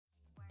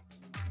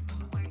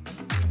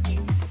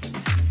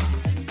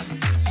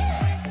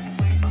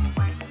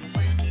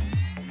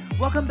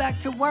Welcome back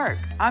to work.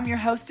 I'm your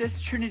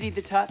hostess, Trinity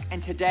the Tuck,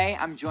 and today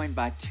I'm joined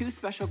by two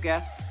special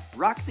guests,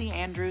 Roxxxy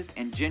Andrews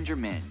and Ginger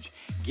Minj.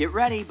 Get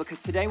ready because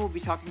today we'll be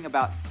talking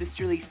about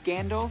sisterly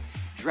scandals,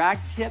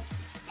 drag tips,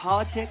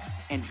 politics,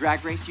 and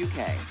Drag Race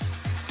UK.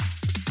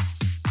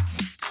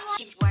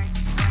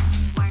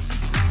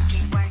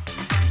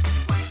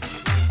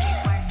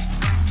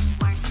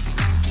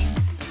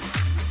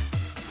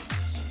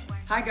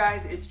 Hi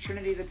guys, it's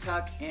Trinity the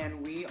Tuck,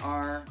 and we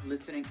are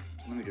listening.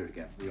 Let me do it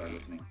again. We are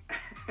listening.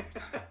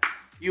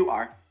 You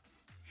are.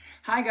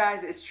 Hi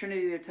guys, it's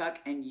Trinity the Tuck,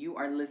 and you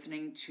are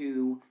listening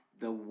to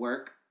the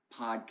Work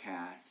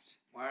Podcast.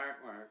 Work.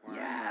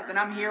 Yes, and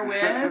I'm here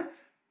with...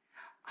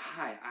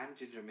 Hi, I'm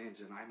Ginger Minj,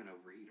 and I'm an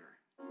overeater.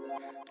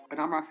 And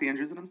I'm Roxxxy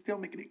Andrews, and I'm still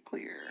making it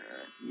clear.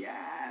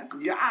 Yes.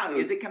 Yes.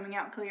 Is it coming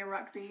out clear,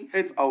 Roxxxy?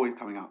 It's always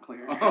coming out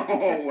clear.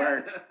 Oh,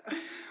 work.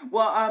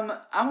 Well,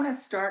 I want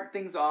to start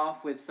things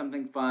off with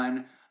something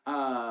fun.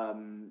 I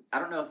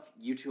don't know if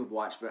you two have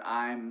watched, but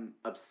I'm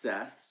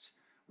obsessed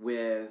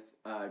with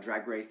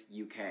Drag Race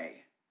UK.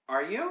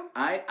 Are you?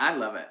 I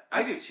love it.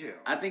 I do too.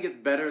 I think it's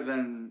better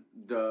than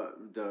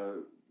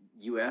the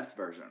US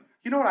version.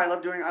 You know what I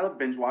love doing? I love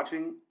binge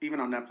watching, even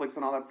on Netflix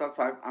and all that stuff.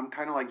 So I'm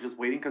kind of like just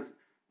waiting because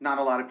not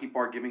a lot of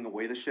people are giving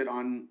away the shit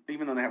on,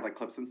 even though they have like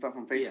clips and stuff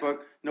on Facebook.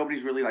 Yeah.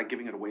 Nobody's really like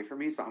giving it away for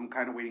me. So I'm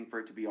kind of waiting for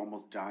it to be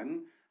almost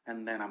done.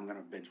 And then I'm going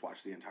to binge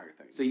watch the entire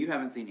thing. So you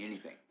haven't seen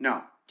anything?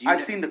 No. I've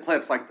seen the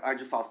clips. Like, I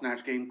just saw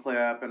Snatch Game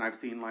clip, and I've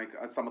seen, like,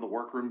 some of the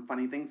workroom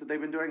funny things that they've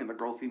been doing, and the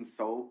girl seems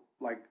so,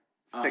 like,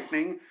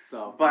 sickening.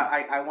 But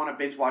I want to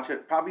binge watch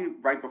it probably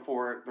right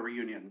before the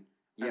reunion,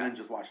 and then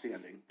just watch the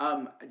ending.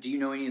 Do you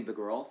know any of the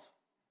girls?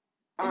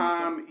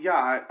 I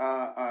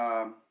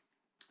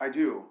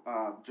do.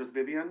 Just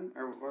Vivian?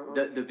 Or what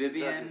was the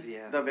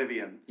Vivian? The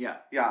Vivian. Yeah.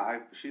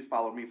 Yeah, she's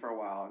followed me for a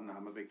while, and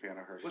I'm a big fan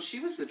of her. Well, she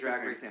was the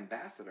Drag Race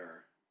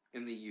ambassador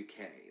in the UK.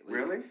 Like,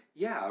 really?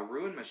 Yeah,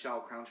 Rue and Michelle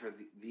crowned her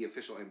the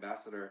official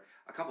ambassador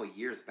a couple of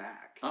years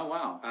back. Oh,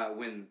 wow.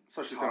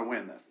 So she's going to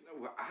win this?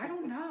 I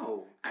don't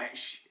know.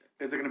 Is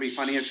it going to be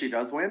funny if she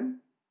does win?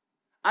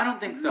 I don't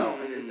think so.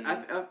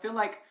 I feel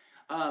like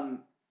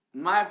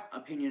my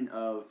opinion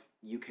of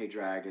UK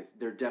drag is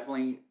they're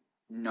definitely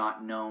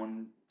not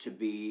known to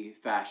be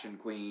fashion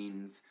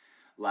queens.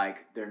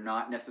 Like, they're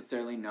not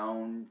necessarily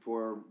known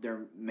for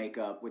their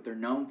makeup. What they're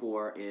known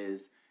for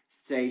is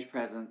stage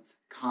presence,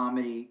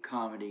 comedy.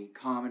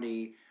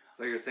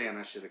 So you're saying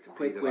I should have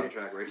competed on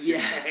Drag Race?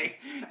 Yeah,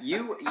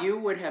 you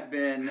would have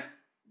been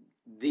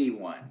the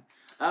one.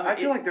 I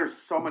feel like there's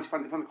so much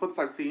fun from the clips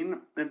I've seen.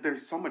 They're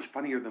so much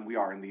funnier than we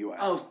are in the U.S.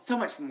 Oh, so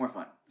much more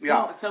fun.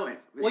 Well,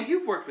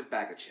 you've worked with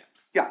Bag of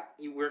Chips. Yeah,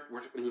 you worked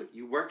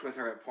with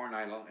her at Porn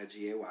Idol at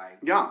GAY.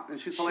 Yeah, and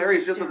she's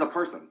hilarious just as a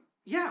person.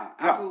 Yeah,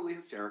 absolutely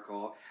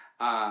hysterical.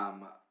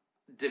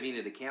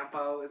 Davina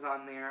DeCampo is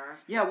on there.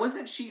 Yeah,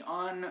 wasn't she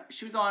on...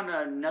 She was on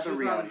another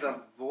reality show.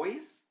 The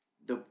Voice?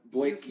 The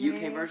Voice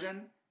UK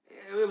version?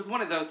 It was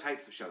one of those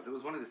types of shows. It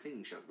was one of the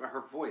singing shows. But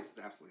her voice is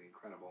absolutely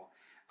incredible.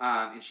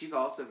 And she's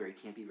also very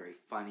campy, very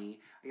funny.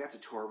 I got to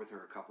tour with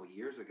her a couple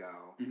years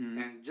ago. Mm-hmm.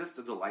 And just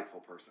a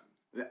delightful person.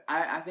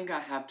 I think I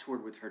have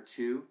toured with her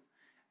too.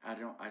 I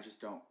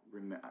just don't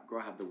remember.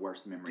 I have the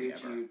worst memory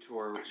ever. Did you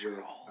tour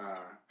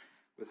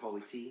with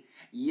Holy Tea?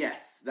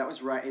 Yes, that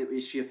was right.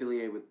 Is she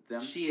affiliated with them?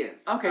 She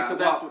is. Okay, so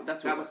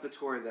that was the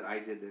tour that I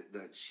did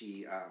that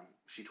she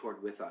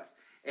toured with us,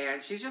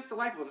 and she's just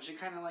delightful. And she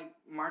kind of like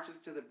marches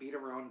to the beat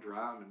of her own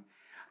drum, and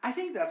I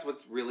think that's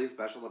what's really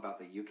special about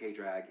the UK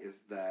drag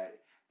is that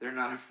they're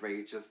not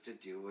afraid just to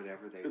do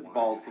whatever they want. It's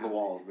balls to the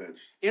walls, bitch.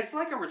 It's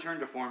like a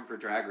return to form for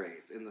Drag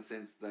Race in the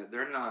sense that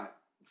they're not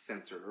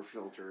censored or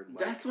filtered.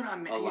 Like that's what I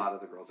mean. A lot of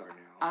the girls are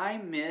now. I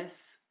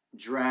miss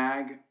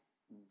drag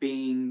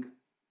being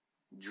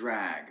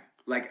drag.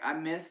 Like,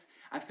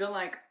 I feel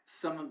like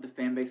some of the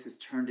fan base has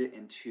turned it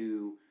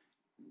into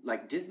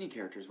like Disney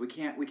characters. We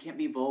can't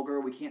be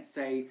vulgar. We can't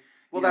say.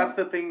 Well, that's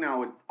the thing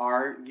now with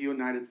our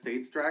United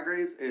States Drag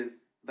Race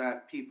is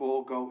that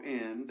people go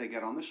in, they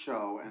get on the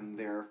show, and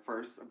their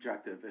first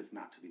objective is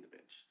not to be the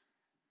bitch.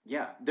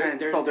 Yeah.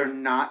 They're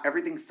not,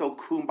 everything's so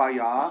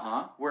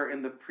kumbaya, where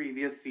in the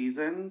previous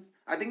seasons,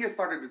 I think it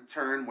started to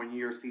turn when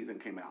your season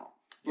came out.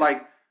 Yeah.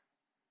 Like,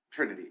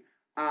 Trinity.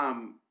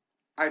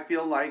 I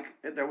feel like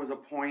there was a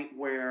point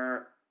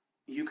where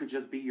you could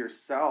just be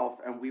yourself,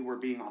 and we were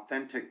being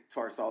authentic to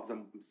ourselves,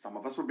 and some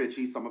of us were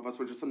bitchy, some of us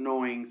were just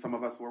annoying, some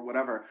of us were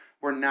whatever,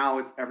 where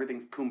now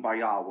everything's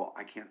kumbaya. Well,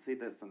 I can't say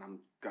this, and I'm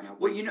gonna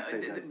wait to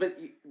say this. But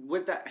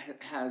what that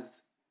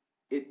has...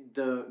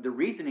 The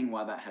reasoning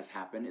why that has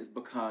happened is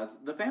because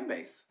the fan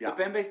base. Yeah. The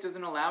fan base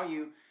doesn't allow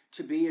you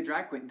to be a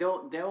drag queen.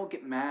 They'll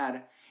get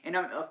mad, and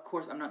of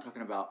course I'm not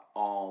talking about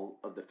all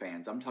of the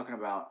fans. I'm talking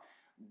about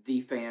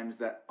the fans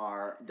that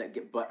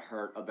get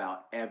butthurt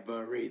about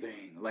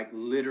everything, like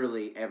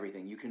literally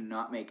everything. You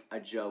cannot make a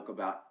joke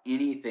about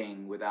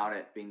anything without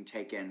it being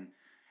taken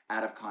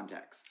out of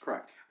context.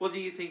 Correct. Well, do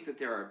you think that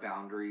there are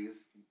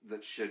boundaries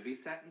that should be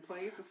set in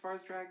place as far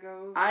as drag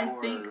goes? I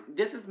think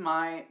this is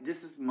my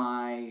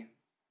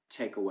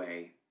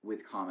takeaway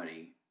with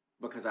comedy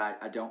because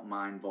I don't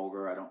mind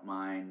vulgar. I don't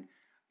mind,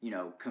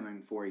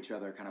 coming for each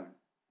other kind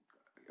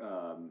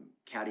of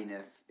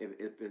cattiness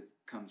if it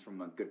comes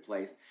from a good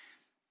place.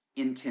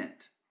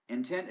 Intent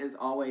is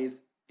always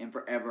and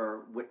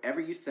forever, whatever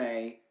you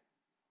say,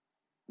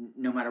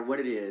 no matter what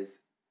it is,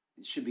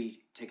 should be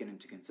taken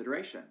into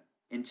consideration.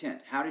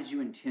 Intent. How did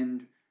you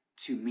intend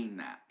to mean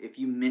that? If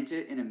you meant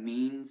it in a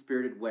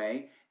mean-spirited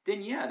way,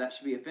 then yeah, that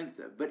should be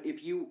offensive. But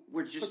if you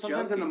were just But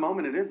sometimes joking, in the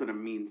moment it is in a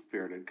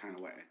mean-spirited kind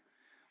of way.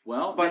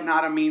 Well, but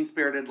not a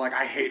mean-spirited, like,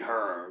 I hate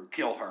her, or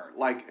kill her.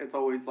 Like, it's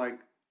always like...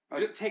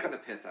 Just taking the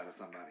piss out of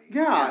somebody.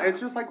 Yeah, it's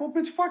just like, well,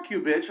 bitch, fuck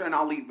you, bitch, and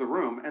I'll leave the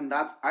room. And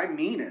I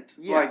mean it.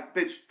 Yeah. Like,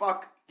 bitch,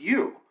 fuck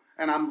you.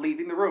 And I'm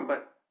leaving the room.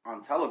 But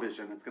on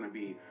television, it's going to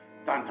be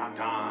dun, dun,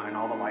 dun, and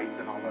all the lights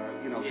and all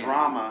the,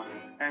 drama.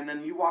 And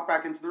then you walk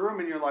back into the room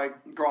and you're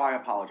like, girl, I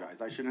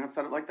apologize. I shouldn't have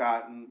said it like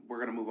that, and we're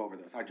going to move over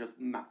this. I'm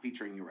not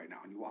featuring you right now.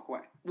 And you walk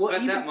away. Well,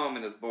 but that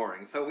moment is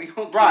boring, so we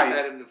don't keep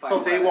that in the final.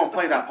 So they won't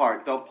play that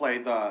part. They'll play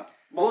the...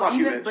 Well,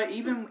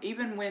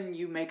 even when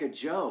you make a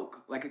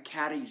joke, like a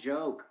catty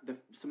joke,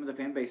 some of the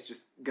fan base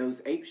just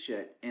goes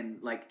apeshit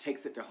and like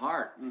takes it to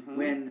heart. Mm-hmm.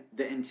 When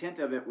the intent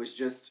of it was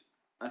just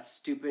a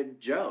stupid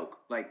joke,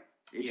 like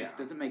it just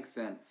doesn't make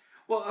sense.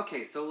 Well,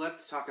 okay, so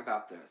let's talk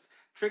about this.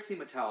 Trixie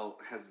Mattel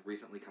has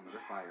recently come under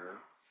fire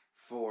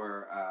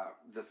for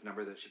this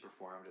number that she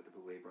performed at the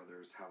Boulet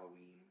Brothers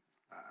Halloween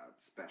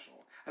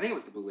special. I think it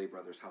was the Boulet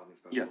Brothers Halloween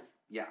special. Yes.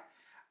 Yeah.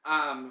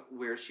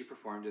 Where she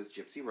performed as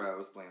Gypsy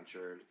Rose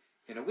Blanchard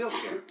in a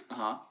wheelchair.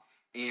 Uh-huh.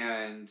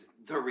 And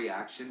the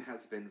reaction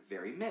has been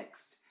very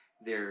mixed.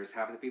 There's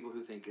half of the people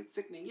who think it's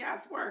sickening.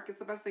 Yes, work. It's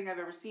the best thing I've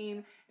ever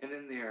seen. And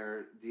then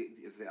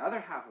there's the other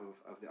half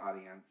of the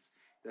audience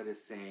that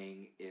is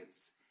saying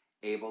it's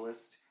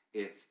ableist,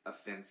 it's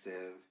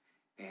offensive,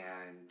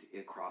 and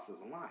it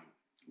crosses a line.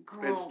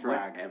 Girl, it's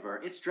drag.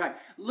 Whatever. It's drag.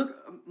 Look,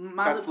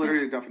 that's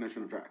literally the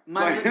definition of drag.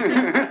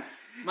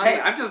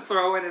 I'm just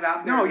throwing it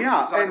out there. No,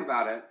 yeah. To talk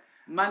about it.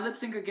 My lip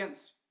sync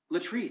against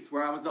Latrice,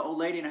 where I was the old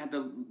lady and I had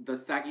the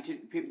saggy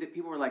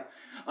people were like,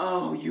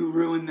 "Oh, you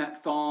ruined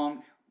that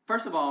song."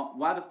 First of all,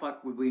 why the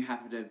fuck would we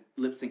have to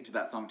lip sync to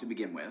that song to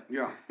begin with?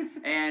 Yeah.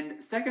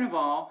 And second of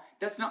all,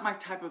 that's not my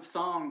type of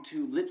song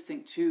to lip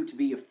sync to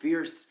be a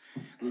fierce,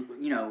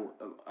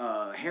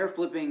 hair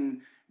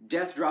flipping,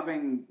 death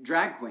dropping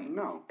drag queen.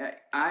 No.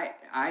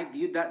 I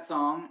viewed that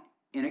song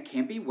in a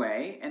campy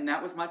way, and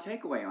that was my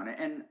takeaway on it.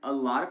 And a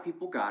lot of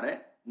people got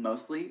it,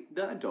 mostly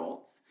the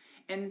adults.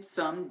 And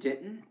some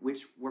didn't,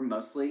 which were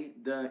mostly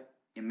the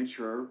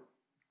immature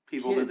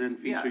people kids. that didn't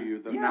feature you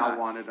that now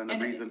wanted a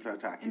reason to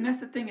attack you. And that's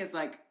the thing is,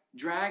 like,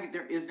 drag,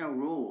 there is no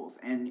rules.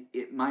 And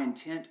my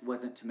intent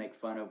wasn't to make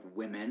fun of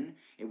women.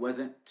 It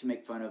wasn't to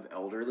make fun of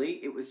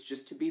elderly. It was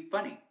just to be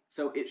funny.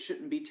 So it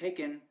shouldn't be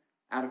taken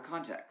out of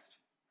context.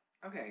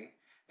 Okay.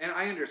 And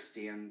I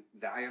understand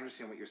that. I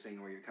understand what you're saying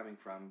and where you're coming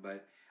from,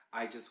 but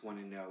I just want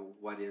to know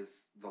what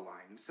is the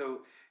line.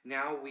 So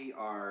now we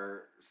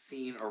are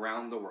seen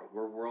around the world.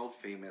 We're world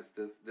famous.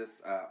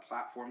 This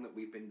platform that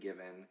we've been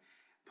given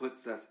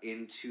puts us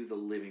into the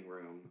living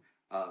room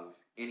of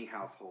any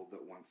household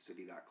that wants to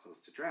be that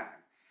close to drag.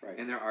 Right.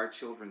 And there are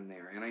children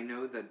there. And I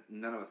know that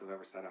none of us have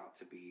ever set out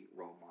to be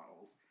role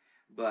models,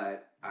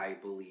 but I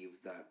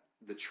believe that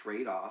the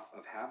trade-off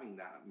of having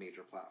that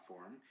major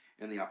platform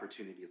and the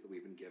opportunities that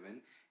we've been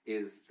given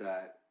is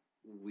that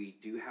we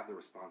do have the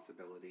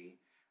responsibility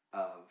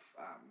of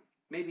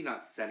maybe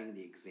not setting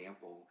the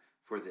example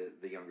for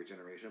the younger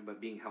generation, but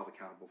being held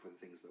accountable for the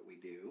things that we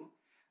do.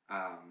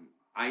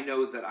 I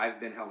know that I've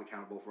been held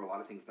accountable for a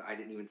lot of things that I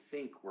didn't even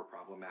think were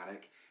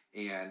problematic,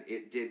 and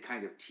it did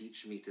kind of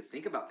teach me to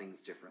think about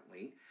things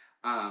differently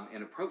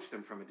and approach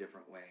them from a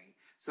different way.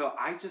 So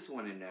I just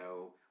want to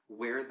know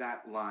where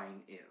that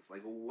line is.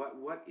 Like,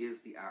 what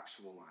is the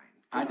actual line?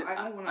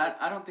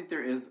 I don't think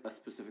there is a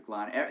specific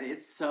line.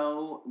 It's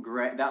so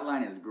gray. That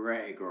line is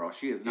gray, girl.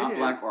 She is not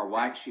black or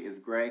white. She is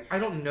gray. I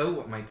don't know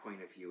what my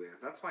point of view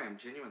is. That's why I'm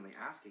genuinely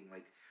asking,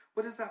 like,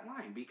 what is that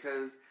line?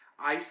 Because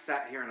I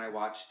sat here and I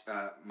watched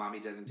Mommy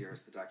Dead and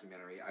Dearest, the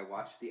documentary. I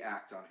watched The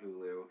Act on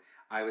Hulu.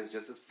 I was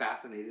just as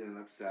fascinated and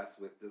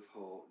obsessed with this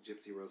whole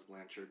Gypsy Rose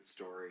Blanchard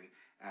story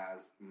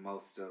as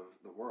most of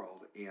the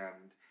world.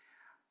 And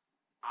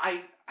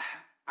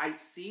I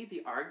see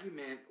the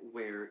argument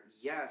where,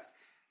 yes,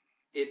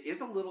 it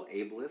is a little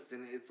ableist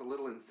and it's a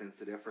little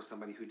insensitive for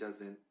somebody who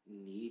doesn't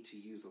need to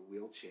use a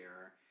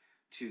wheelchair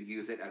to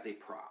use it as a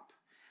prop.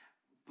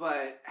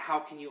 But how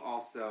can you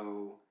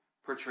also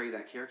portray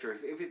that character?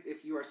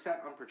 If you are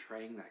set on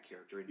portraying that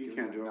character, and you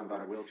can't do it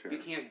without a wheelchair. You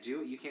can't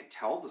do it. You can't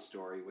tell the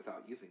story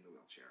without using the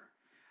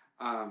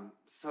wheelchair.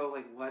 So,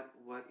 like,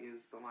 what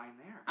is the line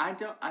there?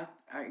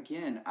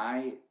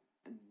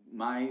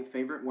 My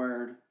favorite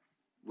word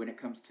when it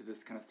comes to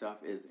this kind of stuff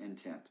is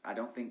intent. I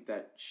don't think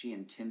that she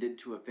intended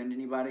to offend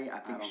anybody. I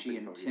think she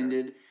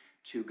intended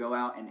to go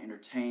out and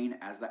entertain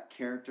as that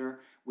character,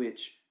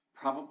 which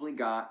probably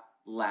got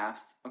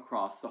laughs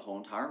across the whole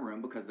entire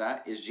room, because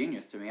that is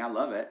genius to me. I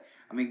love it.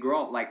 I mean,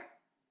 girl, like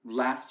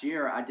last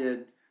year I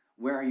did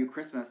Where Are You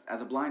Christmas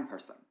as a blind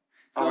person.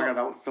 So, oh my God,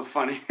 that was so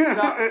funny.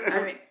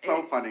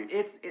 Funny.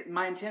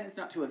 My intent is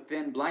not to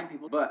offend blind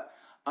people, but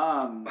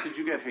did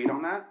you get hate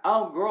on that?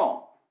 Oh,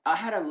 girl, I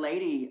had a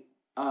lady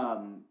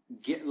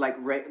get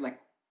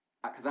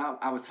because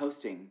I was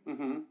hosting.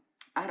 Mm-hmm.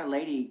 I had a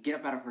lady get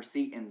up out of her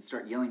seat and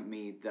start yelling at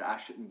me that I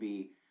shouldn't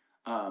be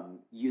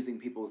using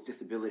people's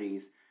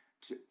disabilities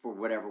for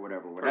whatever.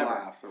 For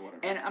laughs or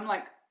whatever. And I'm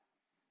like,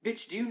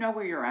 bitch, do you know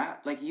where you're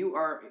at? Like,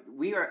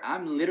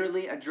 I'm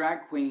literally a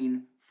drag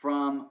queen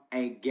from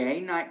a gay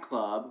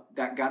nightclub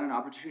that got an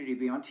opportunity to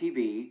be on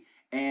TV,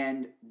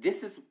 and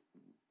this is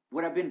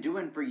what I've been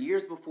doing for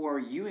years before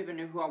you even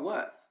knew who I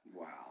was.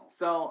 Wow.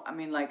 So, I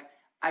mean, like,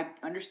 I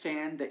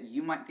understand that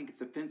you might think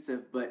it's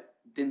offensive, but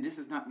then this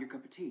is not your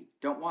cup of tea.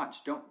 Don't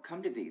watch. Don't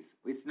come to these.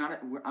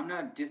 I'm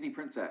not a Disney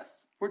princess.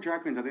 We're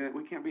drag queens. I think that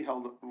we can't be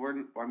held.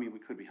 We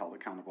could be held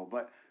accountable,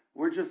 but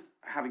we're just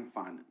having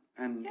fun.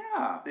 And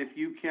if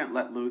you can't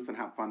let loose and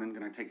have fun and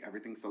going to take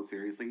everything so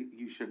seriously,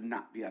 you should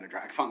not be at a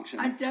drag function.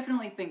 I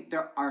definitely think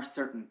there are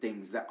certain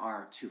things that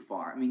are too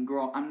far. I mean,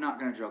 girl, I'm not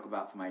going to joke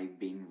about somebody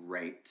being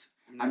raped.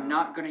 No. I'm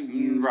not going to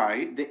use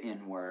the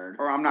N-word.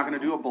 Or I'm not going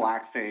to do a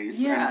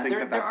blackface and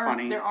think that's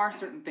funny. There are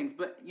certain things.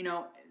 But,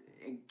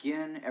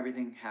 again,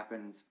 everything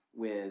happens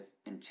with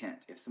intent.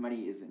 If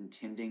somebody is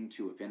intending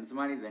to offend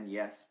somebody, then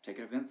yes, take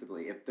it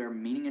offensively. If they're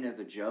meaning it as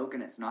a joke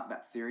and it's not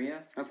that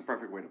serious... That's a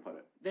perfect way to put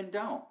it. Then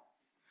don't.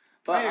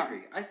 But, I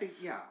agree. I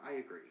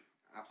agree.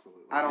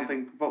 Absolutely. I don't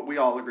think... But we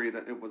all agree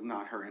that it was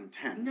not her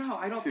intent. No,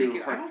 I don't think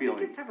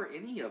it's ever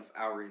any of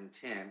our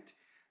intent.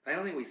 I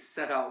don't think we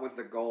set out with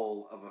the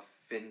goal of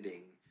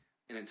offending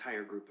an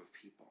entire group of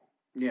people.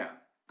 Yeah,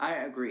 I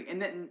agree. And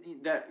then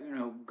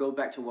go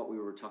back to what we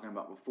were talking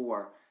about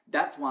before.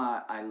 That's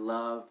why I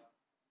love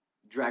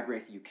Drag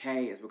Race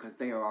UK, is because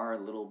they are a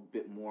little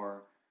bit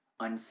more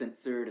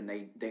uncensored, and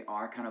they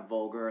are kind of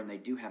vulgar, and they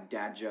do have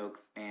dad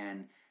jokes,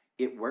 and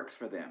it works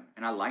for them,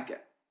 and I like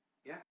it.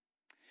 Yeah.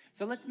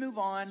 So let's move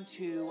on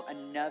to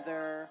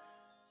another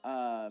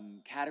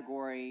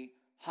category,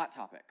 Hot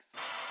Topics.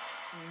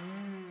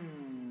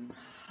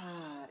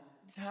 Hot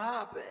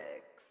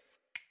Topics.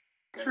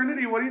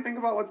 Trinity, what do you think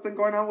about what's been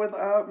going on with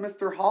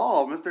Mr.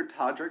 Hall, Mr.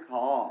 Todrick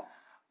Hall?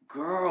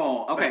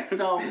 Girl. Okay,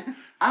 so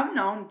I've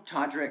known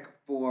Todrick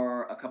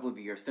for a couple of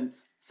years,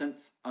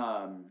 since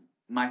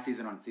my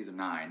season on season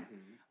 9.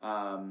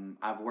 Mm-hmm.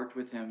 I've worked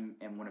with him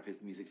in one of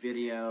his music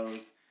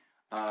videos.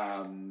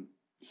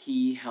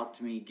 He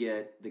helped me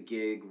get the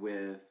gig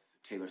with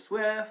Taylor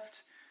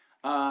Swift.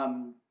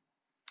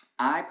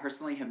 I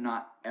personally have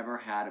not ever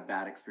had a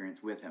bad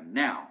experience with him.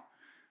 Now,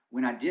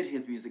 when I did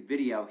his music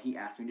video, he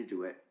asked me to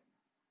do it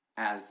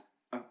as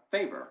a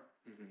favor.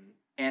 Mm-hmm.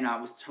 And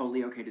I was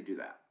totally okay to do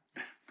that.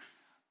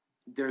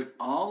 There's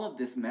all of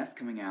this mess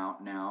coming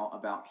out now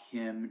about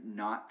him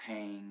not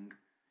paying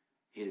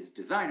his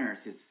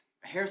designers, his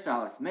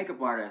hairstylists,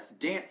 makeup artists,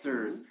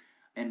 dancers,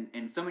 mm-hmm.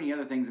 and so many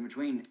other things in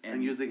between.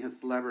 And using his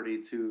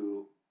celebrity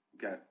to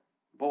get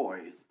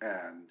boys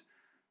and...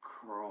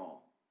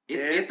 Girl.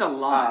 It's a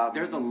lot.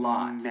 There's a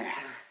lot.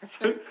 Mess.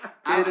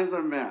 It is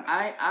a mess.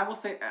 I will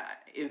say,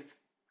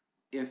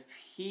 if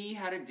he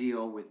had a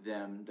deal with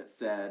them that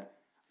said,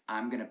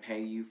 I'm going to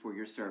pay you for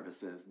your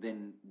services,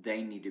 then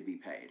they need to be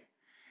paid.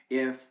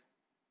 If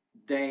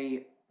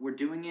they were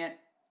doing it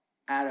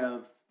out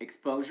of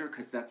exposure,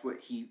 because that's what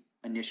he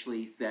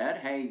initially said,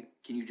 hey,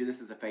 can you do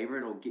this as a favor?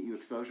 It'll get you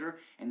exposure.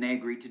 And they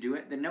agreed to do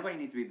it. Then nobody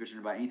needs to be bitching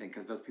about anything,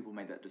 because those people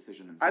made that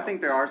decision themselves. I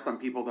think there are some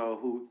people, though,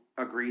 who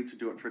agreed to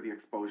do it for the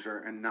exposure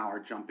and now are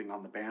jumping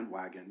on the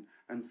bandwagon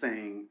and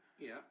saying,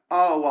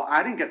 oh, well,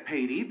 I didn't get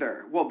paid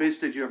either. Well, bitch,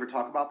 did you ever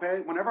talk about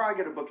pay? Whenever I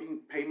get a booking,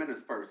 payment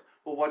is first.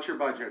 Well, what's your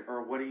budget?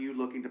 Or what are you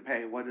looking to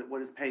pay? What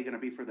is pay going to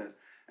be for this?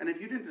 And if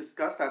you didn't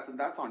discuss that, then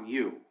that's on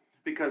you.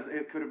 Because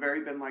it could have very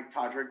been like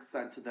Todrick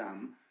said to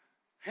them,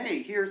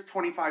 hey, here's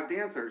 25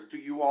 dancers. Do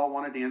you all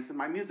want to dance in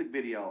my music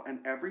video? And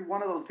every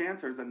one of those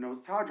dancers that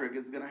knows Todrick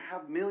is going to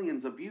have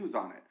millions of views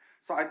on it.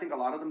 So I think a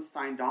lot of them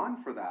signed on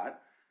for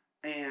that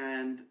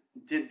and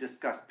didn't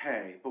discuss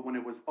pay. But when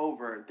it was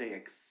over, they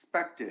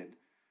expected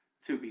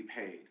to be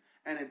paid.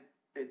 And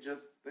it's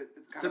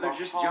kind so of they're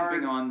just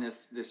jumping on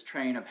this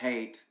train of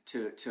hate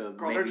to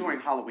Girl, they're doing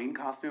Halloween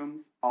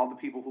costumes. All the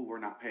people who were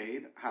not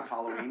paid have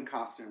Halloween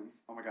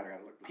costumes. Oh my God, I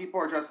gotta look.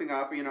 People are dressing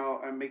up,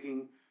 and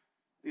making...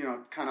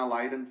 kind of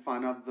light and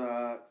fun of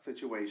the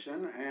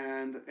situation,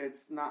 and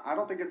it's not, I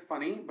don't think it's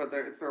funny, but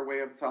it's their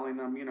way of telling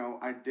them,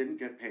 I didn't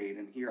get paid,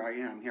 and here I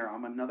am,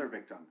 I'm another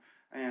victim.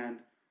 And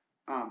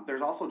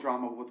there's also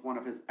drama with one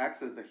of his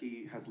exes that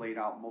he has laid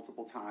out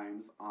multiple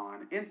times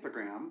on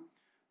Instagram,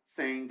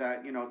 saying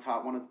that,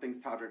 one of the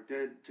things Todrick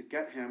did to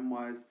get him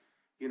was,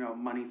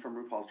 money from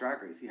RuPaul's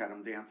Drag Race. He had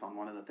him dance on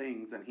one of the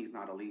things, and he's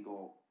not a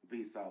legal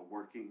visa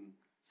working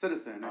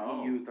citizen,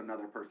 and he used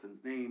another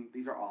person's name.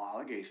 These are all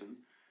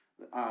allegations.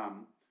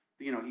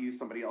 He used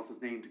somebody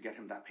else's name to get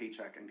him that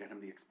paycheck and get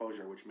him the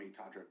exposure, which made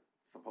Todrick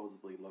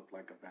supposedly look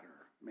like a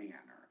better man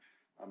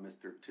or a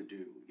Mr.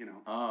 To-Do,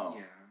 Oh.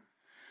 Yeah.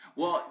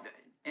 Well,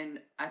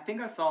 and I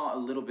think I saw a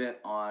little bit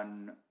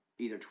on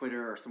either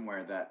Twitter or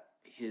somewhere that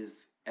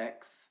his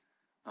ex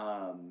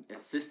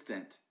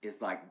assistant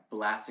is like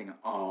blasting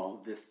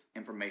all this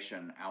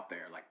information out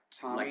there, like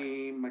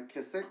Tommy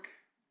McKissick.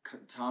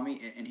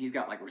 Tommy, and he's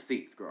got like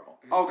receipts, girl.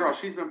 Oh, girl,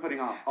 she's been putting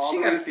off all. She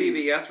the got receipts.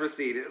 a CVS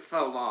receipt. It's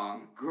so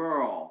long,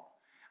 girl.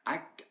 I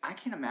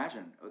can't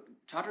imagine.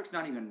 Todrick's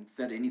not even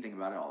said anything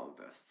about all of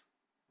this.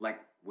 Like,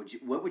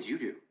 what would you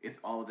do if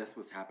all of this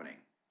was happening?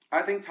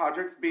 I think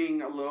Todrick's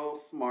being a little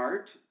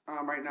smart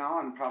right now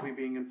and probably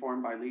being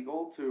informed by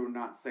legal to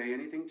not say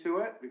anything to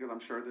it because I'm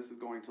sure this is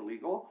going to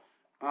legal.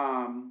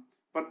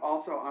 But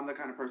also, I'm the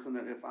kind of person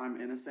that if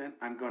I'm innocent,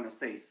 I'm going to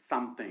say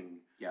something.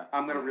 Yeah.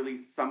 I'm going to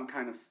release some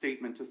kind of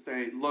statement to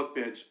say, look,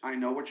 bitch, I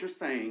know what you're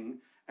saying,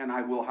 and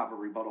I will have a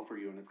rebuttal for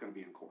you, and it's going to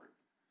be in court.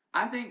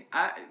 I think,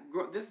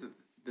 this is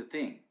the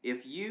thing.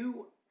 If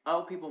you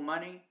owe people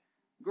money,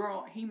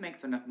 girl, he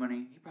makes enough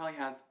money. He probably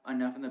has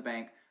enough in the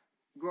bank.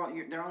 Girl,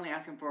 they're only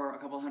asking for a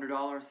couple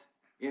 $100.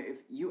 If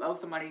you owe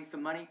somebody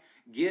some money,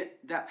 get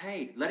that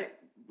paid. Let it,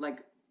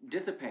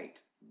 dissipate.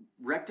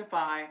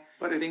 Rectify.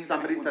 But if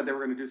somebody said they were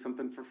going to do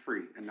something for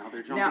free, and now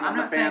they're jumping on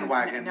the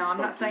bandwagon. I'm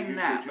not saying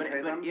that.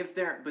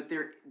 But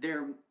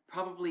there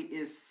probably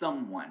is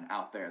someone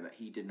out there that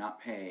he did not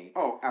pay.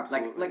 Oh,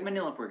 absolutely. Like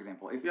Manila, for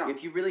example.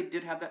 If you really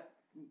did have that,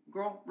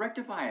 girl,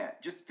 rectify it.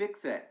 Just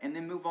fix it, and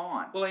then move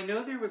on. Well, I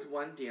know there was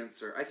one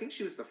dancer. I think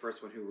she was the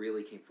first one who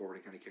really came forward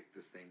and kind of kicked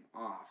this thing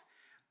off.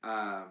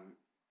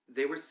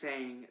 They were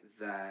saying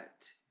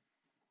that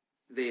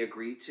they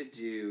agreed to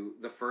do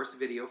the first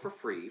video for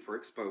free for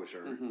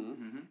exposure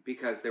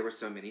because there were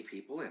so many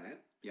people in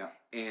it. Yeah.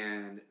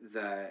 And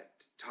that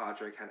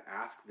Todrick had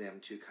asked them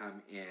to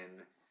come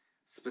in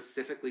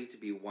specifically to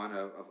be one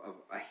of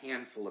a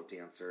handful of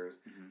dancers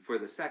for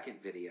the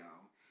second video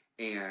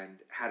and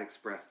had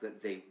expressed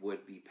that they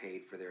would be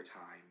paid for their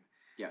time.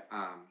 Yeah.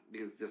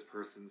 Because this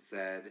person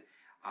said,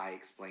 I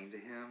explained to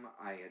him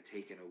I had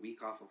taken a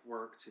week off of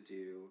work to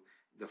do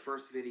the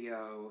first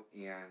video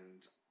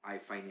and I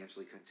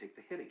financially couldn't take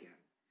the hit again.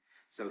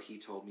 So he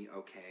told me,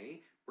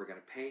 okay, we're going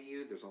to pay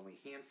you. There's only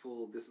a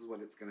handful. This is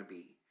what it's going to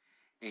be.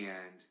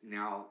 And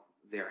now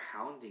they're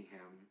hounding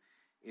him.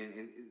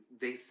 And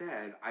they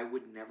said, I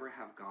would never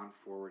have gone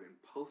forward and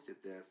posted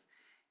this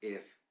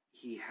if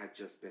he had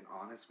just been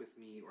honest with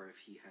me or if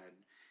he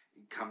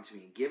had come to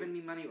me and given me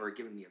money or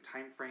given me a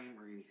time frame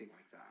or anything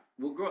like that.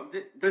 Well, girl,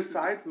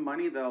 besides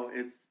money, though,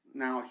 it's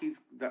now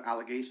the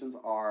allegations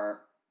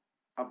are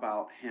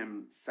about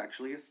him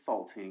sexually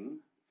assaulting,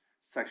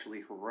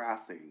 sexually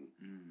harassing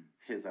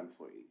his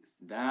employees.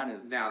 That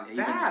is now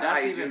that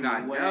I do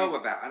not know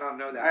about. I don't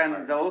know that.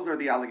 And those are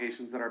the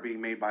allegations that are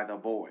being made by the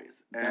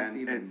boys,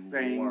 and it's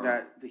saying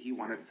that he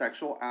wanted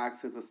sexual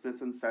acts. His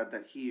assistant said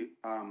that he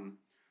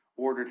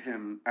ordered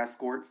him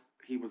escorts.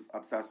 He was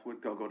obsessed with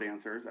go-go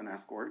dancers and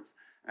escorts,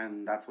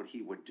 and that's what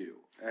he would do.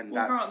 And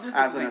girl,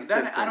 as an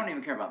assistant, I don't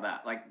even care about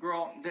that. Like,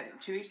 girl,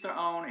 to each their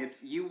own. If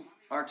you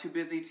are too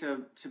busy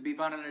to be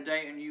finding a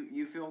date and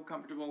you feel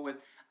comfortable with,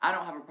 I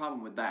don't have a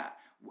problem with that.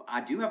 I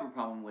do have a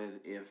problem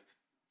with if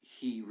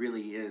he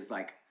really is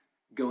like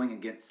going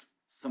against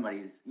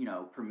somebody's,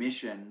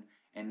 permission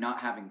and not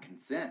having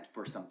consent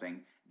for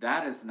something.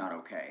 That is not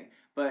okay.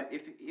 But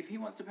if he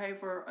wants to pay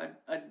for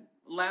a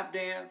lap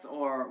dance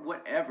or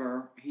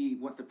whatever he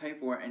wants to pay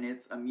for and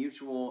it's a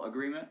mutual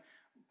agreement,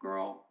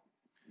 girl,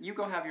 you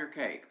go have your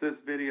cake.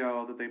 This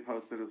video that they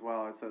posted as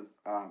well, it says,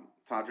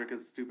 Todrick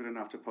is stupid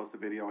enough to post a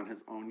video on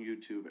his own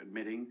YouTube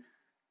admitting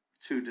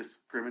to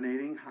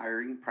discriminating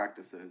hiring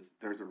practices.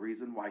 There's a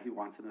reason why he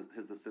wants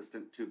his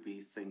assistant to be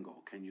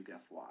single. Can you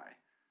guess why?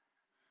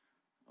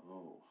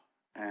 Oh.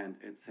 And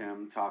it's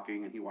him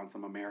talking, and he wants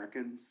him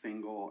American,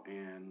 single,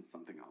 and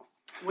something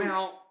else.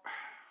 Well,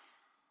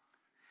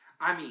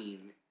 I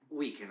mean,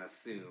 we can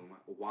assume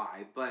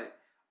why, but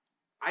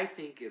I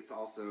think it's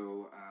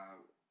also,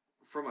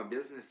 from a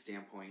business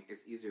standpoint,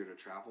 it's easier to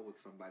travel with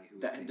somebody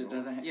who's single. That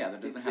doesn't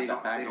have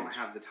that baggage. They don't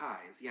have the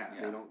ties. Yeah.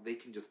 They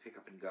can just pick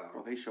up and go.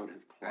 Well, they showed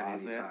his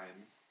closet. At any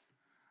time.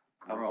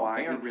 Girl,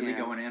 they are really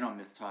going in on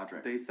Miss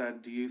Todrick. They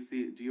said, do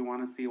you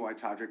want to see why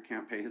Todrick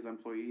can't pay his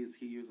employees?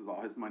 He uses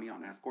all his money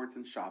on escorts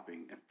and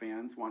shopping. If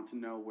fans want to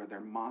know where their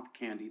Moth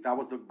Candy, that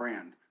was the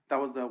brand, that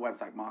was the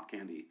website, Moth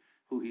Candy,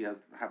 who he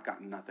have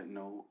gotten nothing,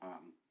 no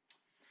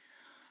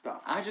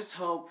stuff. I just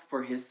hope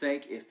for his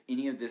sake, if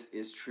any of this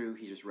is true,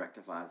 he just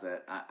rectifies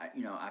it.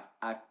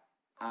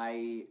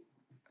 I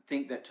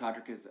think that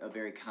Todrick is a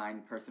very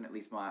kind person, at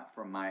least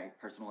from my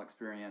personal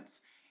experience,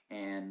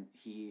 and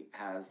he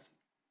has.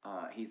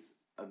 He's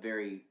a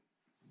very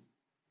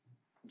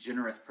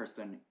generous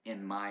person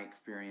in my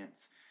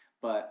experience.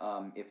 But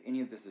if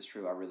any of this is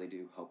true, I really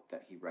do hope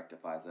that he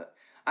rectifies it.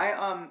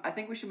 I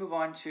think we should move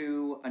on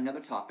to another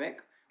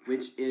topic,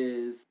 which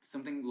is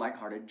something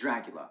lighthearted,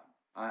 Dragula.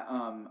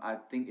 I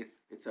think it's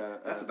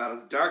that's about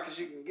as dark as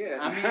you can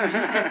get. I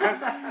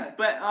mean,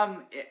 but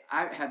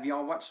have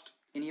y'all watched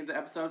any of the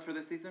episodes for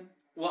this season?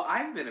 Well,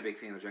 I've been a big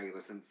fan of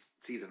Dragula since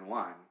season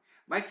 1.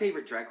 My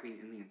favorite drag queen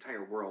in the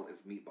entire world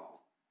is Meatball.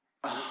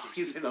 Oh,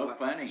 she's so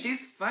funny.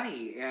 She's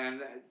funny,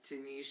 and to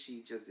me,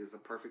 she just is a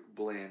perfect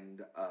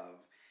blend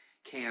of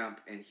camp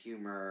and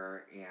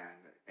humor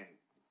and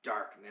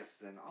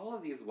darkness and all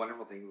of these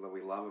wonderful things that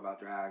we love about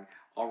drag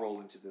all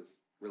rolled into this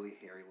really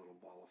hairy little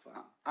ball of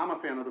fun. I'm a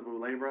fan of the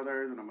Boulay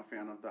Brothers, and I'm a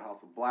fan of the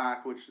House of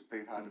Black, which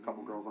they've had a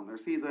couple girls on their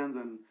seasons,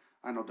 and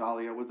I know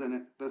Dahlia was in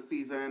it this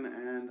season,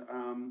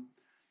 and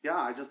yeah,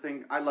 I just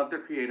think I love their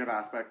creative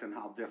aspect and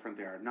how different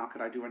they are. Now,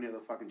 could I do any of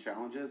those fucking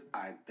challenges?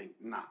 I think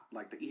not.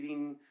 Like the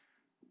eating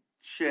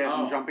shit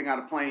and jumping out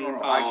of planes.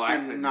 I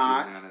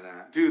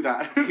cannot do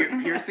that.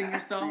 Piercing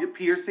yourself?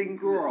 Piercing,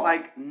 girl.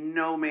 Like,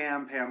 no,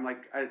 ma'am, Pam.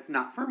 Like, it's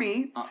not for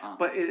me.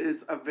 But it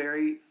is a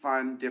very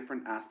fun,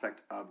 different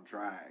aspect of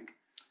drag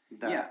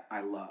that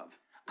I love.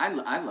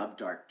 I love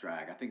dark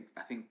drag. I think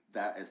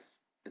that is,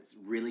 it's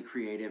really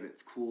creative.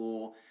 It's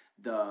cool.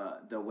 The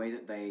way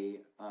that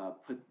they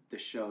put the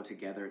show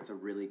together, it's a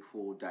really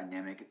cool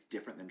dynamic. It's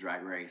different than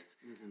Drag Race.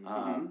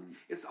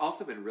 It's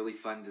also been really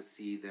fun to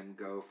see them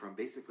go from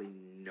basically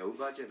no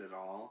budget at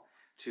all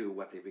to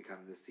what they've become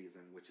this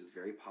season, which is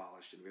very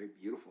polished and very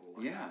beautiful to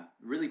look at.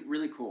 Really,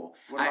 really cool.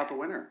 What about the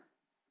winner?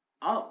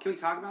 Oh, can we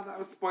talk about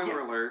that?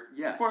 Spoiler alert.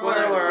 Yeah,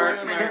 spoiler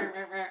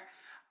alert.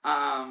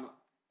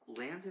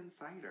 Landon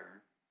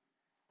Cider.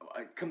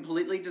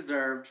 Completely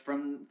deserved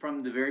from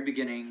the very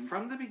beginning.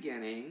 From the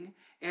beginning.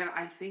 And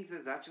I think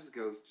that just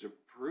goes to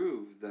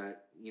prove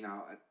that, you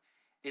know,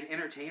 an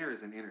entertainer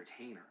is an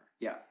entertainer.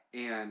 Yeah.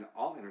 And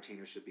all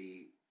entertainers should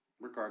be...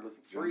 regardless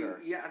of free. Gender.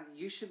 Yeah,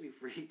 you should be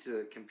free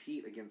to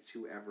compete against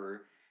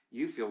whoever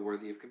you feel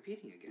worthy of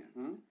competing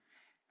against.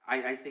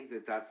 I think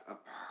that's a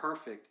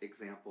perfect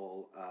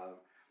example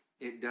of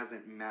it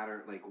doesn't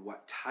matter, like,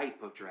 what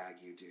type of drag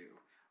you do.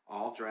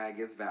 All drag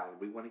is valid.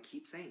 We want to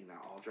keep saying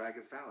that. All drag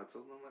is valid, so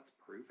then let's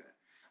prove it.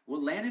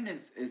 Well, Landon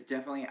is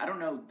definitely... I don't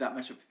know that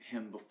much of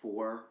him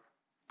before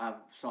I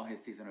saw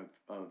his season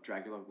of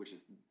Dragula, which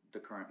is the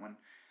current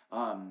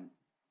one.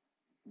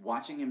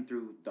 Watching him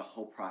through the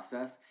whole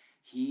process,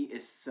 he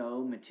is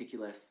so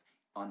meticulous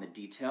on the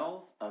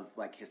details of,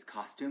 like, his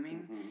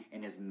costuming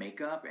and his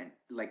makeup, and,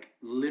 like,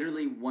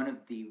 literally one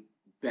of the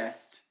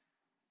best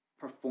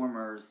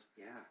performers,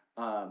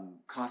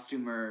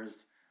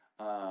 costumers,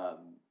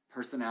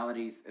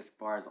 personalities as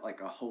far as,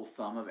 like, a whole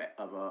sum of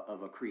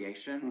a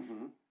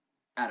creation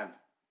out of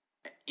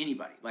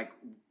anybody, like,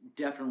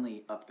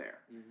 definitely up there.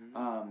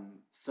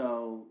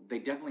 So they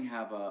definitely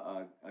have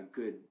a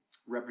good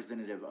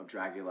representative of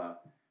Dragula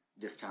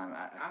this time.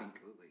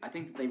 I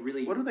think they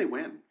really... What do they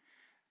win?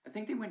 I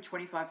think they win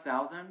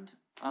 $25,000,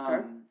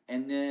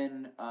 and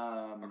then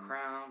a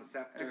crown, a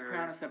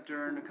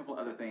scepter, and a couple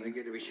other things. They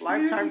get to be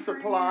lifetime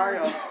supply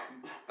of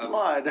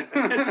blood,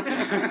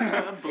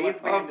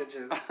 face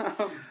bandages.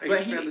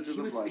 But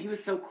he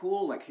was so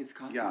cool. Like, his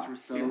costumes were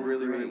so he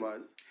really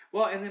was.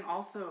 Well, and then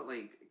also,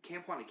 like,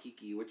 Camp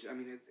Wanakiki, which, I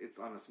mean, it's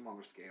on a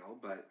smaller scale,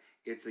 but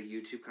it's a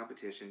YouTube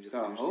competition. Just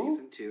finished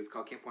season 2. It's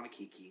called Camp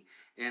Wanakiki,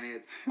 and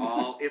it's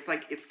all it's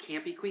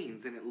campy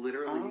queens, and it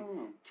literally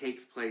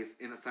takes place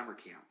in a summer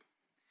camp.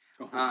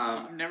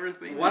 I've never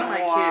seen one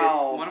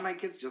that. One of my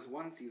kids just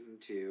won season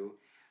 2,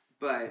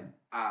 but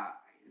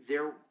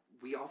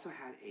we also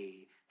had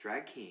a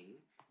drag king.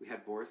 We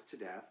had Boris to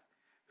Death,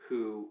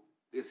 who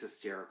is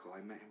hysterical. I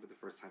met him for the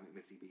first time at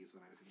Missy B's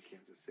when I was in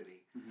Kansas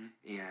City,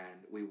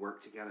 and we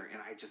worked together, and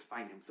I just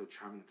find him so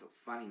charming and so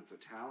funny and so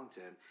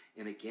talented.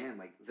 And again,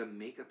 like, the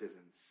makeup is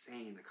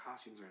insane, the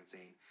costumes are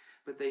insane,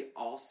 but they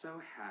also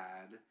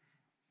had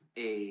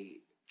a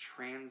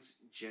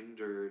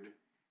transgendered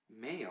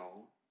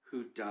male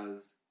who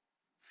does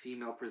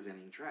female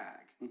presenting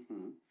drag,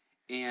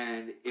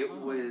 and it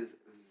was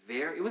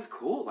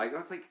cool. Like, I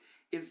was like,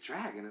 it's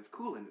drag and it's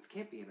cool and it's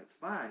campy and it's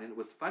fun, and it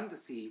was fun to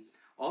see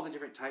all the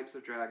different types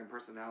of drag and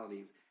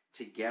personalities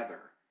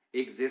together,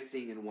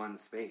 existing in one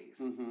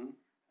space.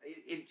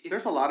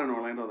 There's a lot in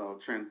Orlando, though,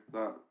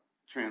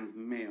 trans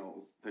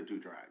males that do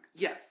drag.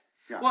 Yes.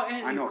 Yeah. Well,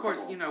 and of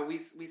course, you know, we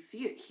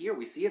see it here.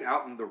 We see it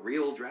out in the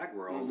real drag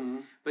world,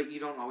 but you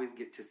don't always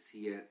get to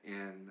see it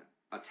in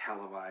a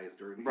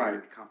televised or an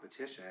aired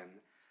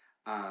competition.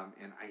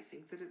 And I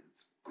think that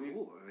it's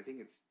cool. And I think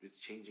it's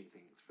changing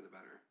things for the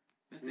better.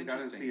 We got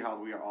to see how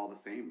we are all the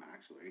same,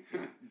 actually.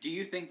 Do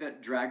you think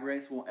that Drag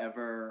Race will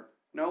ever...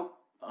 Nope.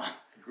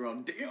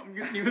 Girl, damn,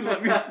 you didn't even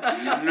let me...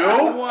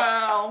 Nope.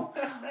 Wow.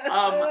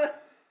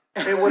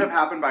 It would have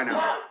happened by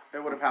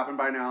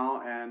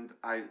now. And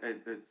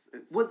it's...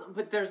 Well,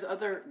 but there's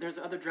other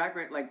Drag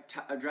Race, like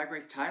Drag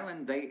Race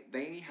Thailand,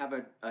 they have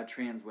a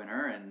trans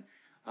winner, and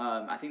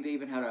I think they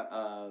even had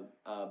a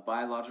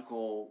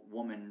biological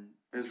woman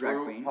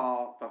drag queen. Is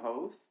RuPaul the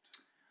host?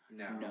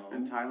 No.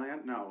 In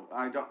Thailand? No.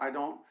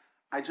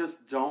 I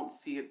just don't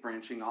see it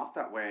branching off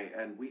that way,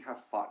 and we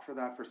have fought for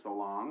that for so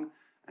long,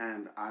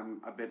 and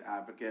I'm a bit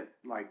advocate,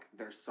 like,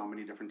 there's so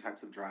many different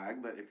types of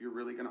drag, but if you're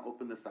really going to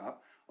open it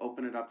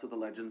up to the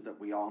legends that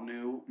we all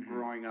knew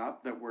growing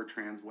up that were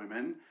trans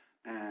women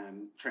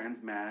and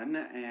trans men,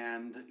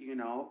 and, you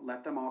know,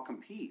 let them all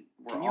compete.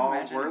 We're all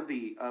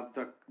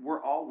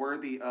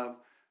worthy of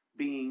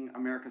being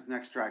America's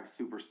Next Drag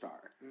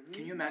Superstar. Mm-hmm.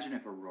 Can you imagine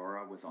if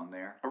Aurora was on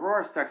there?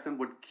 Aurora Sexton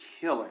would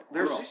kill it.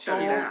 There's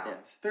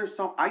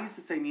so. I used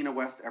to say Nina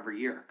West every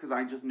year because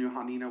I just knew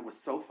how Nina was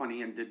so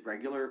funny and did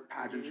regular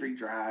pageantry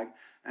drag,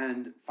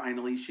 and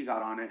finally she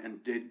got on it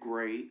and did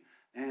great.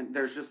 And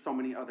there's just so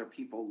many other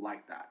people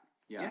like that.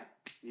 Yeah.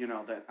 You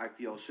know, that I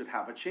feel should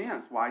have a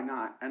chance. Why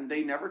not? And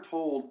they never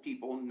told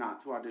people not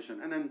to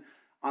audition. And then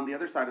on the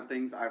other side of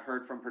things, I've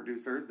heard from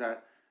producers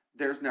that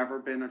there's never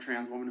been a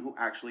trans woman who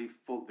actually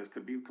this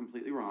could be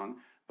completely wrong,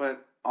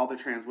 but all the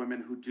trans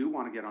women who do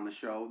want to get on the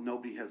show,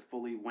 nobody has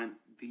fully went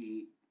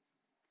the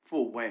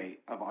full way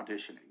of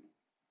auditioning.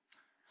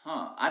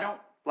 I don't...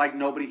 Like,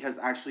 nobody has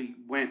actually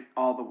went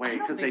all the way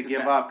because they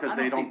give up because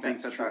they don't think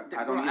that's true.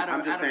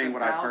 I'm just saying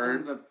what I've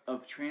heard.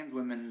 Of trans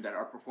women that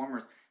are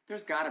performers,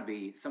 there's got to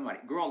be somebody.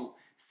 Girl,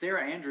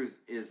 Sarah Andrews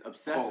is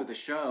obsessed with the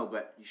show,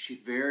 but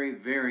she's very,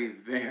 very,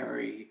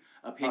 very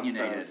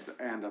opinionated. Obsessed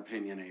and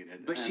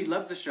opinionated. But she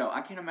loves the show.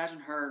 I can't imagine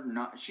her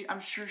not... I'm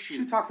sure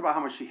she talks about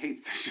how much she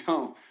hates the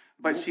show,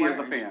 but she is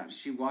a fan.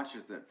 She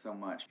watches it so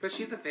much. But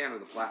she's a fan of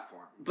the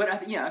platform. But I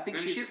think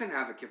she's an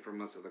advocate for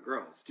most of the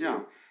girls, too.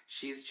 Yeah.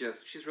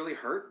 She's really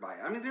hurt by it.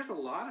 I mean, there's a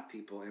lot of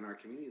people in our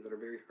community that are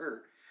very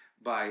hurt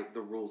by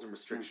the rules and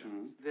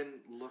restrictions. Mm-hmm. Then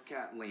look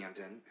at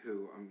Landon,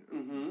 who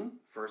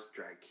first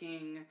drag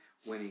king,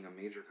 winning a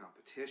major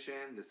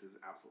competition. This is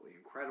absolutely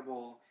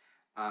incredible.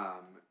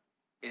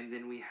 And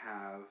then we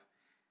have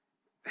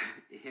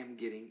him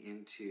getting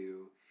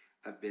into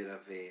a bit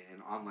of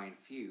an online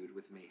feud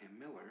with Mayhem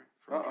Miller.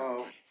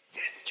 Uh-oh.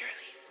 Sisterly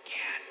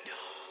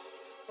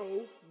scandals.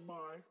 Oh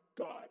my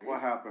God.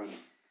 What happened?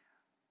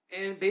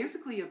 And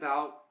basically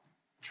about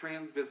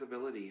trans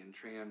visibility and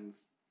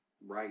trans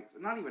rights.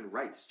 Not even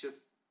rights,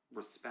 just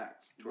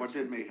respect. What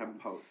did Mayhem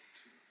post?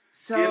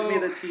 So,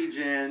 give me the tea,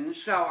 Ginge.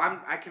 So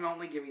I can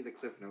only give you the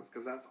cliff notes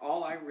because that's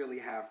all I really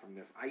have from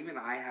this.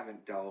 I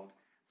haven't delved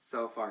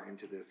so far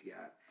into this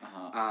yet.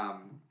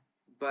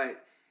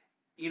 But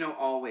you know,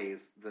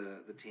 always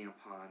the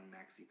tampon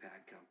maxi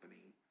pad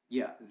company.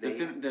 Yeah,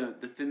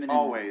 the feminine.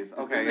 Always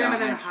okay.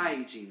 Feminine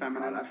hygiene.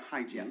 Feminine products.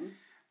 hygiene.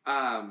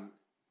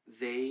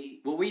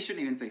 We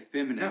shouldn't even say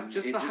feminine. No,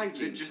 just the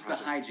hygiene. Just the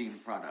hygiene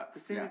products.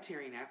 The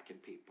sanitary napkin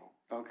people.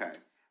 Okay.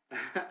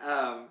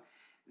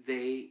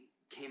 They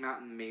came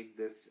out and made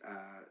this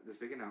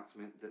big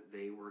announcement that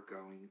they were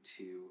going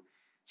to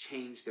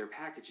change their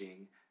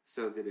packaging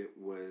so that it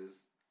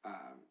was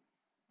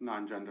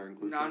non-gender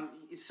inclusive.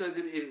 So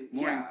that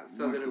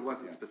it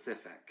wasn't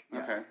specific.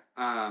 Okay.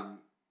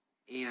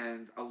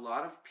 And a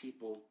lot of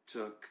people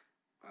took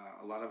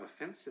a lot of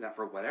offense to that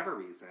for whatever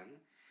reason.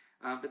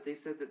 But they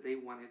said that they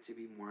wanted to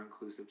be more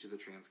inclusive to the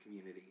trans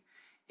community.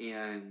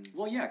 And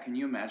well, yeah. Can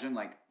you imagine,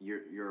 like,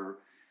 your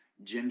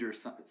gender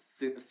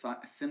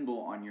symbol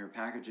on your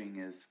packaging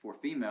is for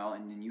female,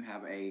 and then you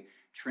have a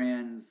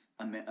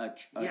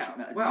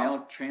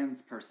male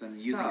trans person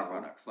using your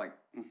products? Like,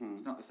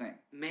 it's not the same.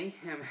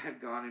 Mayhem had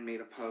gone and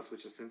made a post,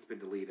 which has since been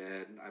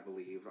deleted, I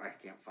believe. I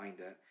can't find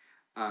it.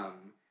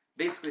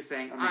 Basically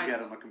saying, "Let me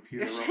get on my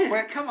computer real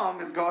quick." Come on,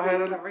 Ms. Go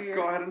ahead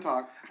and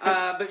talk.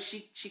 But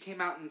she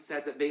came out and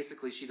said that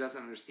basically she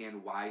doesn't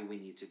understand why we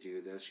need to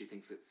do this. She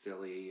thinks it's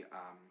silly,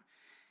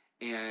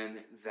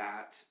 and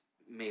that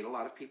made a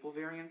lot of people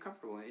very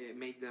uncomfortable. It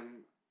made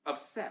them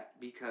upset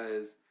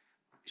because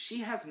she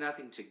has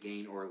nothing to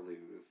gain or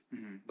lose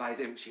by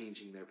them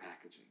changing their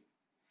packaging.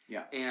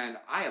 Yeah, and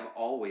I have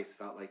always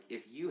felt like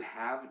if you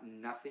have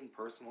nothing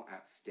personal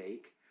at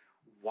stake,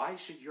 why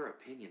should your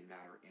opinion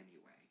matter anyway?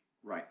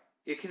 Right.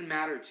 It can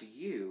matter to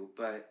you,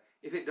 but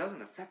if it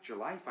doesn't affect your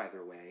life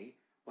either way,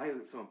 why is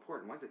it so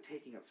important? Why is it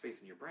taking up space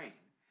in your brain?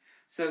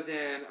 So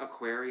then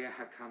Aquaria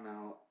had come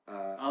out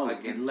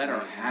against let her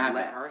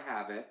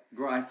have it.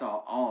 Girl, I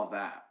saw all of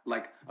that.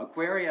 Like,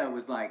 Aquaria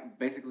was like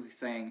basically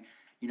saying,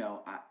 you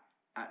know,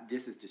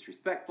 this is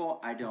disrespectful.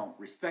 I don't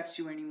respect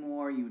you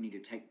anymore. You need to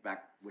take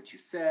back what you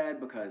said,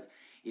 because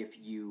if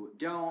you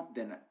don't,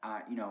 then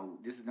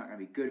this is not going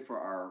to be good for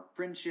our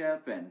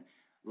friendship. And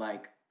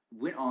like,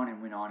 went on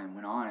and went on and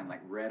went on and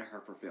like read her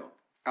for filth.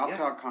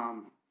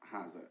 Out.com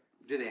has it.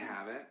 Do they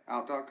have it?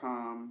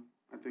 Out.com,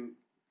 I think.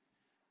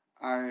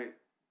 I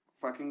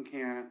fucking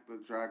can't. The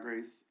Drag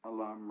Race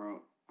alum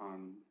wrote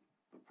on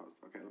the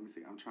post. Okay, let me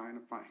see. I'm trying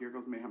to find. Here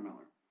goes Mayhem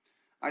Miller.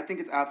 I think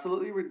it's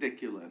absolutely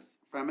ridiculous.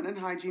 Feminine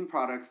hygiene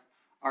products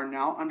are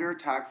now under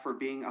attack for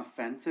being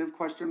offensive, ?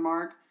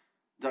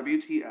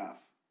 WTF.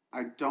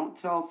 I don't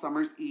tell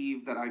Summer's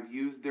Eve that I've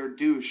used their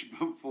douche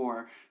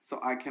before so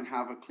I can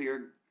have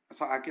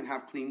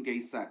clean gay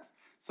sex.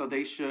 So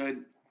they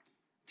should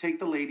take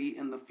the lady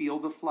in the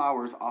field of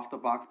flowers off the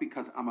box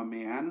because I'm a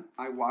man.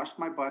 I washed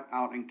my butt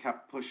out and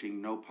kept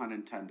pushing, no pun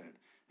intended.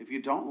 If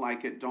you don't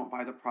like it, don't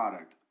buy the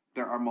product.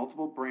 There are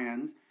multiple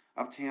brands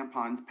of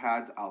tampons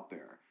pads out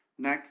there.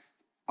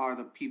 Next, are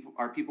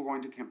people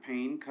going to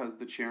campaign because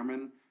the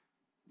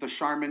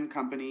Charmin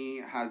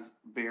company has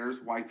bears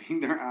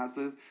wiping their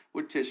asses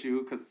with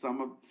tissue because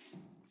some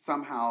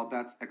somehow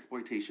that's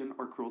exploitation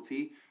or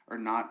cruelty or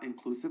not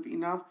inclusive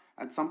enough,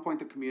 at some point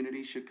the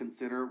community should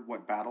consider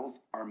what battles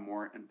are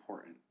more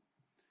important.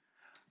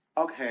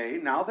 Okay,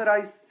 now that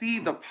I see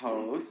the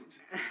post,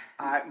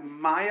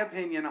 my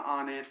opinion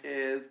on it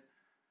is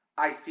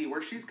I see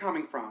where she's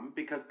coming from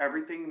because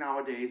everything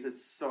nowadays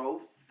is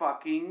so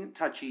fucking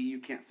touchy you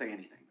can't say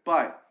anything.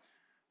 But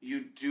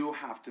you do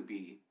have to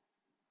be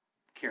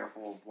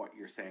careful of what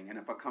you're saying, and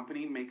if a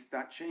company makes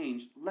that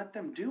change, let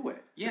them do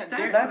it. Yeah,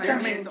 let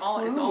them it's all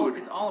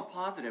a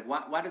positive.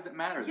 Why does it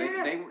matter?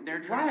 Yeah,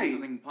 they're trying to do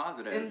something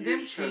positive. And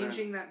them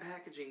changing that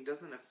packaging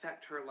doesn't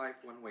affect her life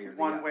one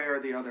way or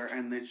the other.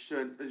 And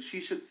she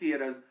should see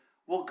it as,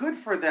 well, good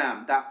for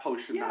them. That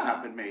post should not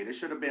have been made. It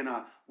should have been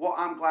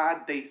I'm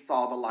glad they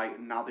saw the light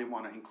and now they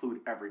want to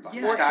include everybody.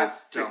 Yeah. Or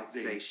just don't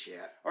say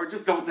shit. Or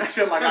just don't say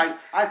shit. Like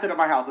I sit at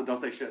my house and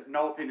don't say shit.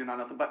 No opinion on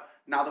nothing. But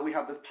now that we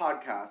have this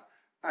podcast,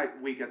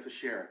 we get to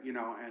share it,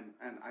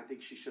 and I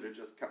think she should have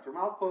just kept her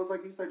mouth closed,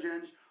 like you said,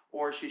 Ginge,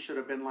 or she should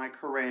have been like,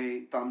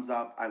 hooray, thumbs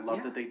up, I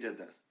love that they did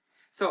this.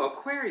 So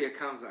Aquaria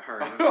comes at her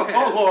and says,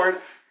 oh, Lord.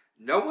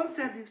 No one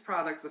said these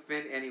products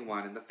offend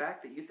anyone, and the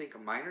fact that you think a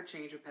minor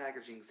change of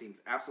packaging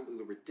seems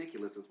absolutely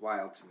ridiculous is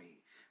wild to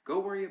me. Go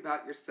worry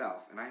about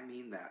yourself, and I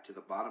mean that to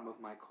the bottom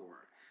of my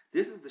core.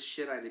 This is the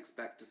shit I'd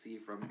expect to see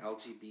from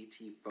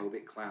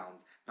LGBT-phobic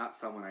clowns, not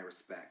someone I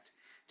respect.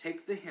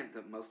 Take the hint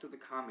that most of the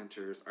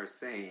commenters are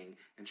saying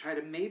and try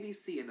to maybe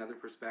see another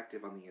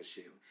perspective on the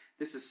issue.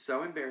 This is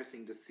so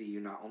embarrassing to see you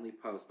not only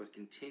post but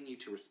continue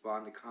to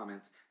respond to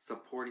comments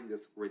supporting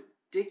this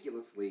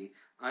ridiculously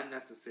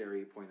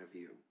unnecessary point of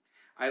view.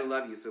 I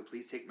love you, so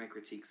please take my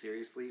critique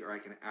seriously, or I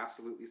can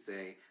absolutely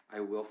say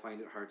I will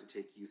find it hard to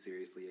take you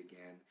seriously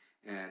again,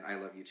 and I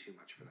love you too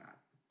much for that.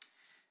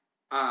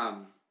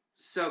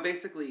 So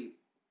basically,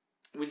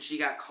 when she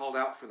got called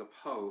out for the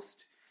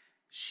post,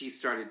 she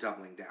started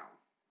doubling down.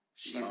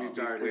 Let me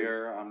be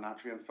clear, I'm not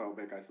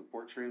transphobic. I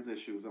support trans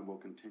issues and will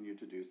continue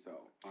to do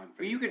so on Facebook.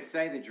 But you could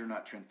say that you're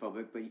not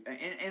transphobic, but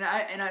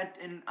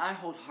I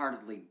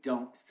wholeheartedly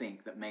don't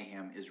think that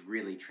Mayhem is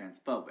really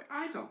transphobic.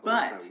 I don't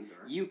believe so either.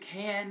 You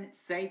can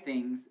say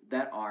things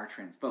that are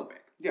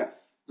transphobic.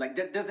 Yes. Like,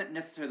 that doesn't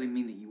necessarily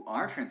mean that you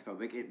are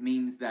transphobic. It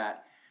means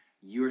that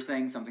you're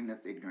saying something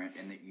that's ignorant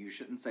and that you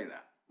shouldn't say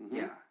that. Mm-hmm.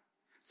 Yeah.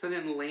 So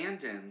then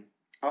Landon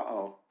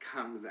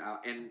comes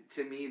out, and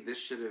to me, this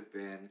should have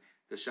been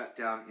the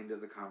shutdown into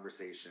the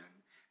conversation,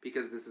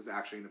 because this is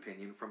actually an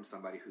opinion from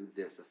somebody who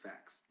this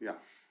affects. Yeah.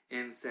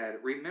 And said,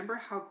 remember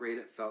how great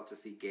it felt to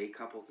see gay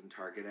couples in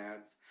Target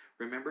ads?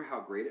 Remember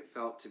how great it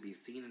felt to be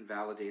seen and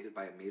validated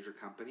by a major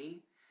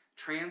company?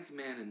 Trans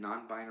men and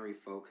non-binary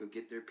folk who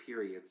get their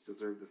periods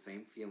deserve the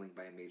same feeling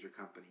by a major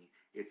company.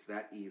 It's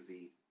that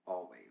easy,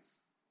 always.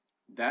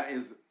 That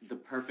is the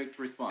perfect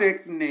response.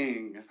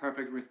 Sickening.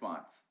 Perfect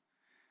response.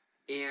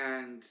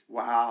 And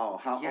wow,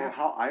 how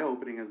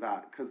eye-opening is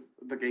that? Because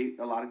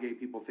a lot of gay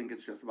people think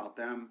it's just about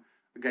them.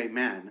 Gay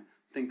men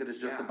think that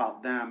it's just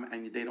about them,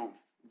 and they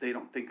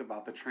don't think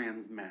about the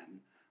trans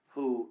men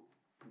who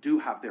do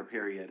have their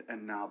period,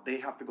 and now they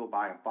have to go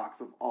buy a box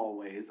of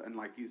Always, and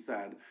like you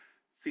said,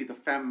 see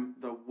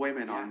the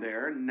women on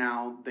there. And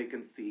now they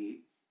can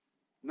see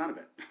none of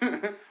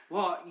it.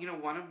 Well,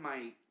 one of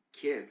my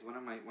kids, one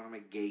of my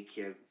gay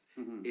kids,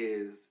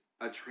 is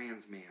a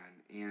trans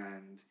man,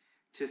 and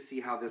to see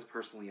how this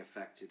personally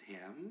affected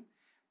him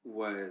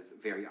was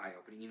very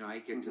eye-opening. I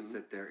get to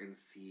sit there and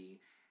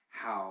see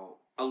how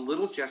a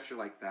little gesture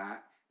like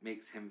that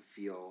makes him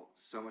feel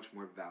so much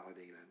more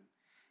validated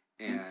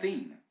and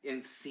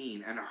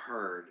seen and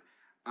heard.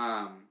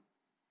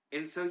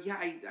 And so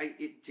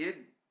it did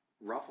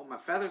ruffle my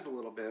feathers a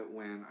little bit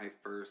when I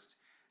first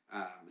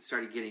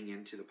started getting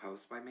into the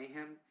post by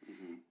Mayhem.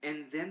 Mm-hmm.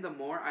 And then the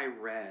more I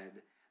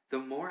read, the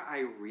more I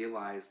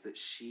realized that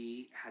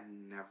it had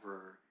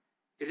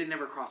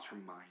never crossed her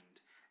mind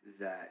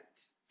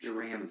that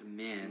trans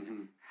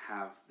men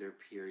have their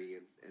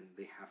periods and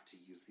they have to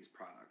use these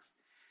products.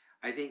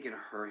 I think in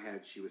her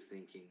head she was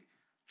thinking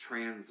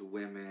trans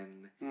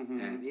women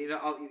and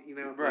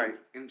right,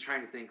 and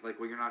trying to think like,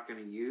 well, you're not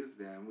going to use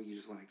them. Well, you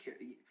just want to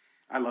carry.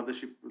 I love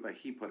that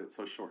he put it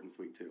so short and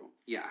sweet too.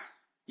 Yeah.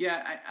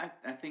 Yeah,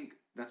 I think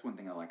that's one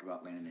thing I like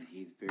about Landon.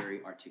 He's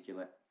very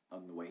articulate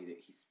on the way that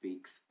he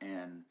speaks,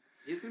 and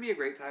he's going to be a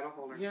great title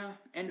holder. Yeah,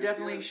 and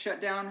definitely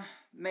shut down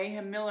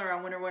Mayhem Miller. I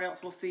wonder what else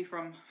we'll see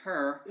from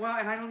her. Well,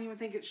 and I don't even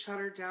think it shut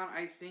her down.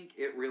 I think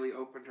it really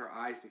opened her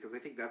eyes, because I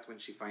think that's when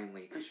she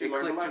finally clicked in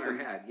her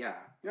head. Yeah.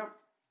 Yep.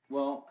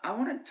 Well, I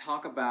want to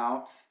talk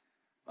about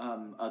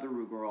other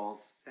Rue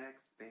girls.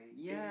 Sex, baby.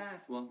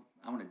 Yes. Well,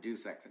 I want to do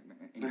sex.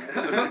 Anyway.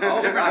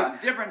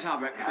 different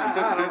topic.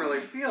 I don't really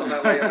feel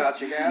that way about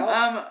you,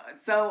 gal.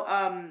 So,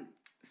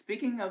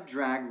 speaking of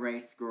drag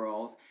race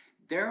girls,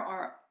 there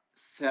are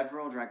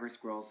several drag race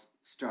girls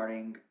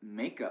starting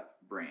makeup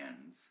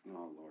brands.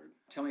 Oh, Lord.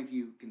 Tell me if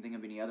you can think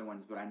of any other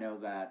ones, but I know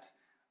that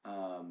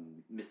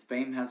Miss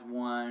Fame has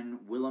one,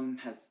 Willem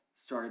has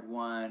started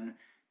one,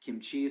 Kim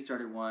Chi has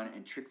started one,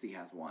 and Trixie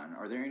has one.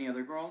 Are there any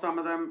other girls? Some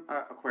of them,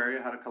 Aquaria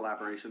had a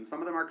collaboration. Some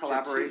of them are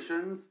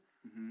collaborations.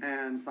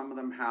 and some of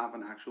them have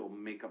an actual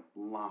makeup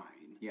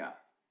line. Yeah.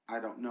 I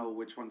don't know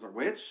which ones are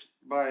which,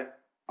 but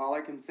all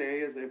I can say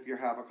is if you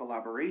have a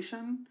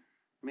collaboration,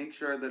 make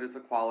sure that it's a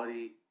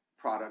quality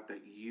product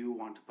that you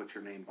want to put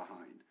your name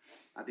behind.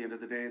 At the end of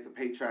the day, it's a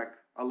paycheck.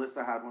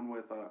 Alyssa had one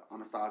with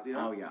Anastasia.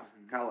 Oh, yeah.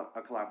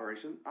 A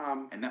collaboration.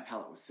 And that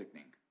palette was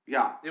sickening.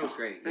 Yeah. It was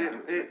great. Yeah.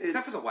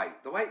 Except for the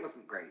white. The white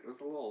wasn't great. It was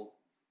a little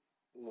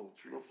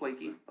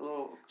flaky. A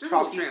little just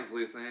chalky. a little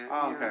translucent.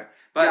 Oh, okay.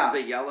 But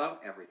the yellow,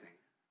 everything.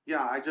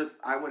 Yeah,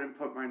 I wouldn't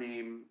put my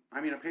name. I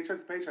mean, a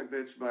paycheck's a paycheck,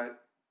 bitch, but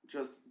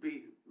just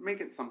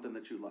make it something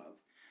that you love.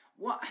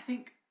 Well, I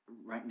think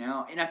right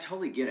now, and I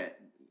totally get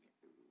it.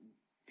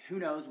 Who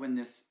knows when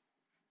this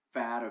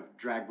fad of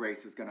drag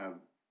race is going to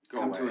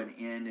come to an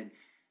end, and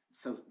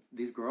so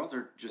these girls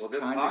are just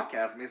this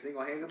podcast may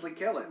single-handedly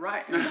kill it,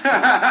 right?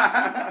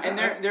 And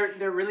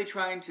they're really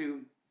trying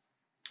to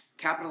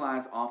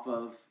capitalize off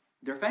of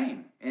their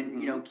fame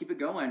and keep it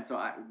going. So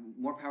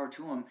more power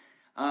to them.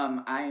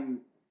 I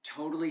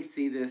totally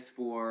see this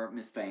for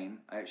Miss Fame.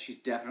 She's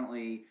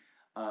definitely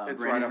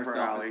it's right up her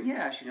alley.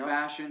 Yeah, she's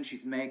fashion,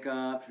 she's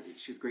makeup,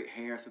 she's great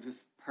hair, so this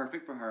is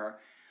perfect for her.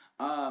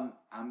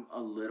 I'm a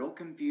little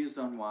confused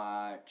on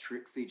why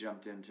Trixie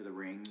jumped into the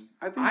ring.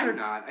 I'm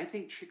not. I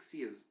think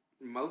Trixie is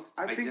most.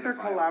 I think they're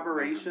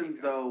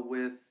collaborations though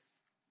with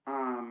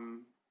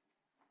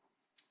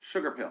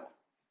Sugar Pill.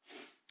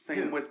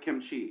 Same with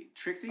Kim Chi.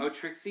 Trixie? Oh,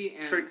 Trixie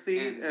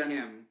and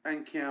Kim.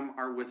 And Kim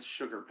are with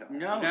Sugar Pill.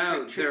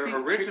 No, their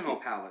original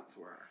palettes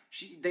were.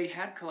 They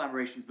had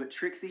collaborations, but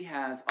Trixie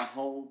has a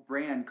whole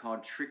brand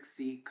called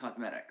Trixie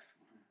Cosmetics.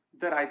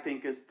 That I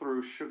think is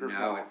through Sugar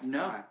Pill. It's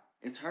not.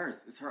 It's hers.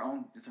 It's her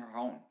own. It's her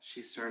own.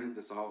 She started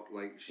this all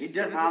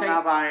I'm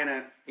not buying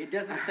it. It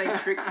doesn't say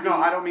Trixie. No,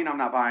 I don't mean I'm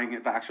not buying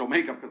it. The actual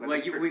makeup because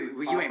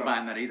you ain't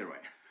buying that either way.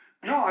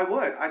 No, I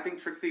would. I think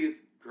Trixie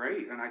is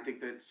great, and I think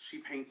that she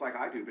paints like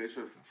I do, bitch.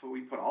 If we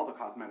put all the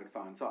cosmetics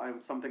on, so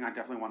it's something I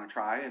definitely want to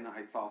try. And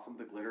I saw some of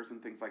the glitters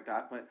and things like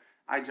that, but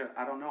I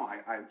don't know.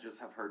 I just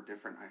have heard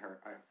different. I've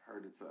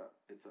heard it's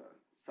a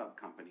sub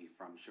company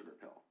from Sugar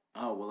Pill.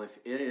 Oh well, if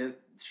it is,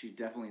 she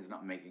definitely is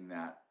not making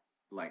that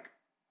like.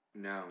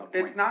 No.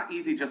 It's not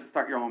easy just to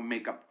start your own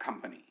makeup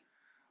company.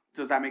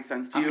 Does that make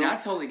sense to you? I mean, I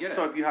totally get it.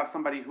 So if you have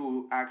somebody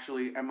who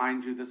actually, and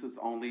mind you, this is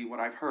only what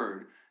I've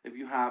heard, if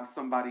you have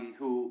somebody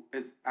who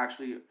is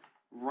actually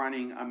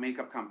running a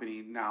makeup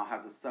company, now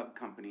has a sub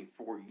company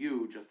for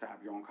you just to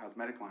have your own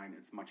cosmetic line,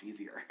 it's much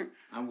easier.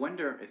 I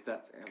wonder if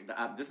that's,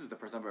 this is the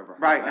first time I've ever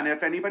heard right, that. And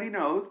if anybody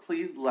knows,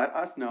 please let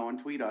us know and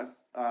tweet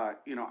us,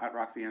 at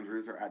Roxxxy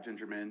Andrews or at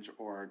Ginger Minj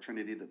or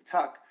Trinity the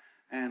Tuck.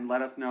 And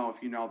let us know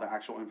if you know the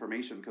actual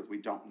information, because we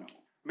don't know.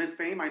 Miss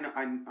Fame,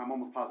 I'm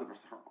almost positive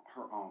it's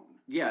her own.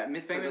 Yeah,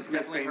 Miss Fame is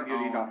definitely her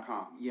own.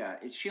 MissFameBeauty.com. Yeah,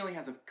 she only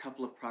has a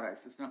couple of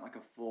products. It's not like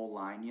a full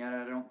line yet,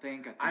 I don't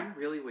think. I'm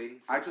really waiting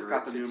for her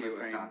to do Miss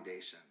a Fame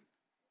foundation.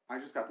 I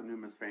just got the new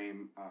Miss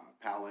Fame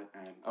palette.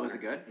 And oh, is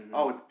it good? Mm-hmm.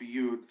 Oh, it's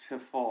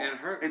beautiful. And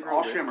it's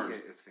all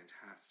shimmers. It's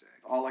fantastic.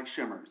 It's all like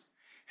shimmers.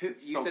 You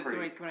said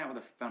somebody's coming out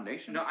with a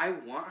foundation? No, I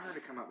want her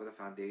to come out with a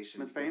foundation.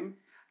 Miss Fame?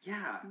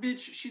 Yeah. Bitch,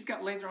 she's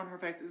got laser on her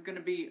face. It's going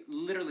to be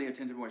literally a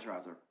tinted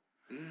moisturizer.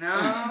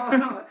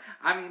 No.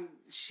 I mean,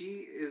 she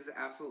is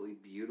absolutely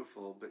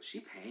beautiful, but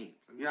she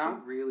paints. I mean,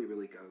 she really,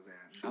 really goes in.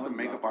 She's a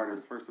makeup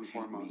artist, first and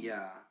foremost.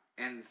 Yeah.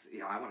 And,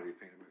 I want to be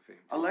painted by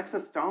Fame. Alexa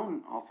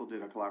Stone also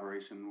did a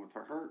collaboration with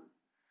her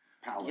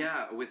palette.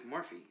 Yeah, with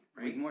Morphe,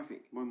 right? With Morphe.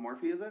 With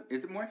Morphe, is it?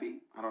 Is it Morphe?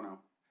 I don't know.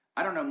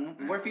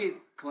 Morphe is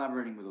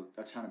collaborating with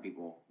a ton of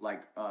people.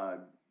 Like,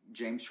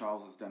 James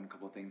Charles has done a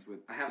couple of things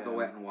with I have the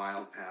Wet n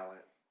Wild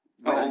palette.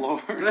 Oh,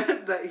 Lord.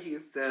 That he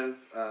says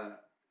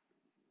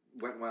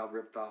Wet n Wild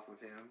ripped off of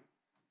him.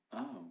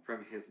 Oh.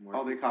 From his Morphe.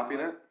 Oh, they copied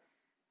it?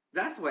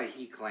 That's what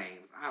he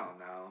claims. I don't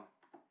know.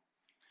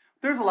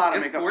 There's a lot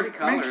of makeup. 40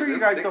 colors. Make sure you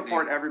guys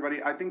support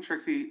everybody. I think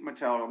Trixie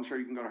Mattel, I'm sure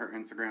you can go to her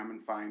Instagram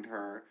and find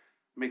her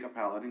makeup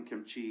palette. And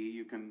Kim Chi,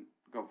 you can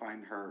go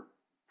find her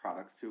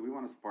products too. We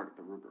want to support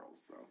the Rue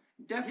Girls, so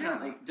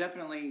definitely.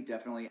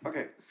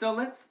 Okay, so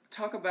let's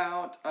talk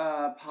about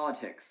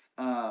politics.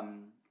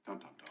 Dun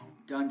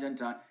dun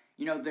dun.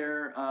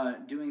 They're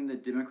doing the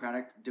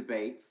Democratic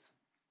debates,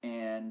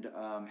 and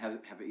have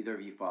either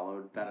of you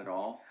followed that at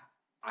all?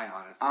 I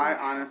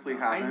honestly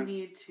haven't. I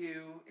need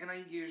to, and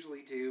I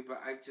usually do, but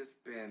I've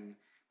just been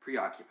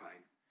preoccupied.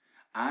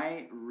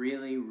 I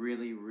really,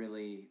 really,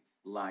 really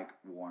like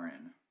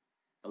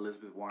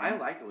Elizabeth Warren. I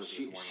like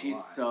Elizabeth Warren She's a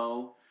lot.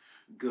 so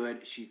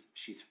good.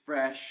 She's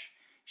fresh.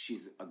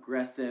 She's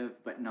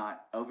aggressive, but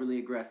not overly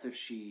aggressive.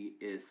 She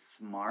is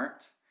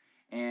smart,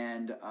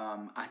 and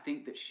I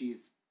think that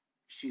she's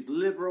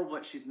liberal,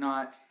 but she's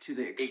not to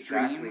the extreme.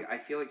 Exactly. I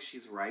feel like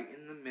she's right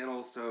in the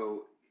middle.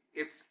 So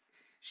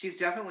she's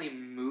definitely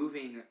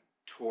moving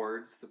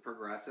towards the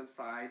progressive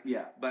side.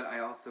 Yeah. But I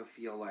also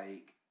feel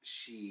like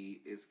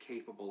she is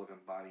capable of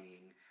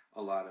embodying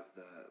a lot of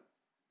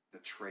the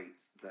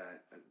traits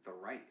that the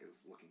right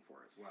is looking for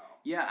as well.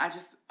 Yeah,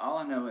 all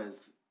I know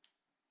is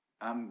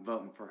I'm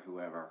voting for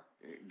whoever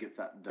gets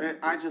that done.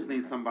 I just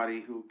need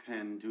somebody who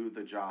can do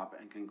the job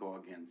and can go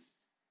against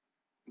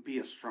be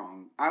as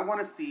strong. I want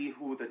to see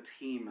who the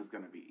team is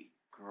going to be.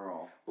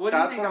 Girl.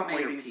 That's what I'm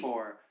waiting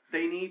for.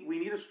 We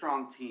need a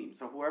strong team.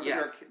 So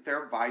whoever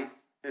their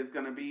vice is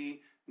going to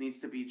be needs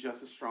to be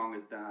just as strong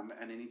as them,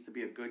 and it needs to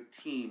be a good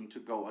team to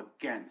go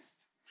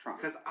against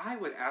Trump. Because I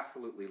would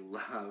absolutely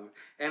love,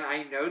 and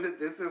I know that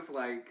this is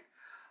like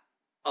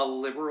a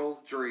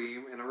liberal's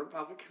dream and a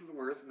Republican's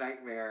worst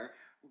nightmare,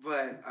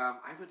 but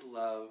I would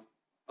love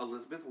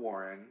Elizabeth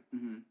Warren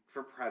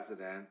for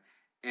president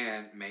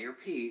and Mayor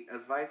Pete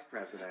as vice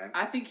president.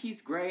 I think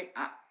he's great.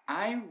 I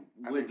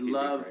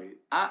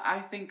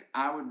think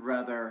I would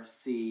rather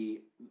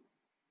see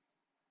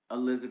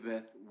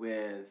Elizabeth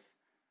with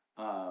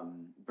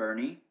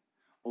Bernie,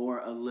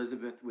 or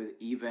Elizabeth with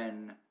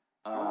even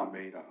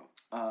Beto.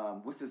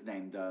 What's his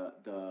name?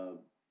 The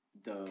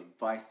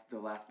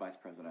last vice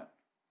president.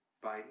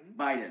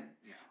 Biden.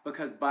 Yeah.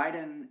 Because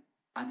Biden,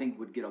 I think,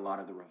 would get a lot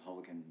of the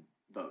Republican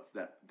votes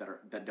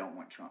that don't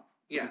want Trump.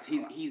 Yeah,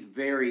 because he's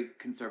very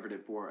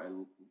conservative for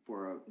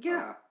a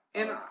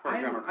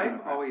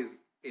I've always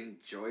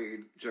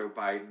enjoyed Joe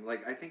Biden.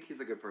 Like, I think he's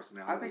a good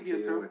personality. I think he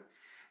is too. And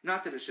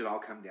not that it should all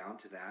come down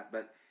to that,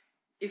 but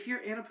if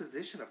you're in a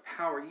position of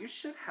power, you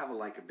should have a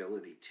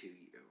likability to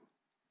you.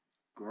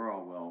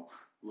 Girl, well,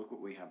 look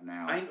what we have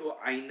now.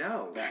 I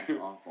know. That's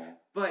awful.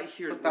 But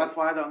that's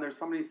why there's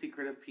so many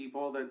secretive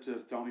people that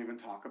just don't even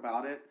talk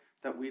about it.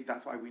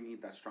 That's why we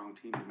need that strong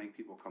team to make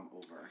people come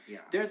over.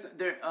 Yeah.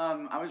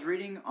 I was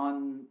reading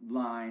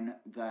online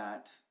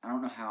that, I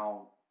don't know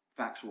how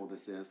factual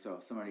this is, so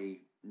if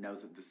somebody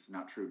knows that this is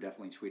not true,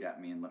 definitely tweet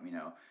at me and let me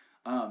know.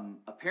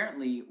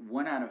 Apparently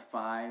 1 out of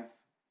 5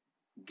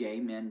 gay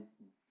men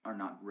are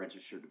not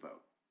registered to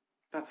vote.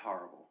 That's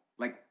horrible.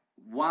 Like,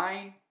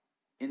 why,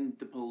 in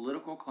the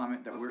political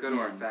climate that we're in... Let's go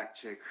to our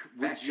fact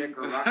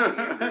checker,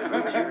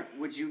 Roxxxy.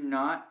 Would you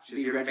not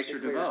be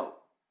registered to vote?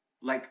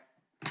 Like,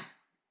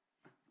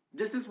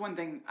 this is one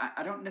thing,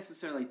 I don't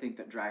necessarily think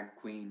that drag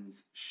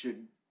queens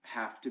should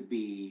have to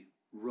be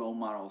role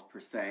models per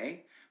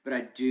se, but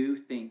I do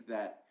think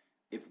that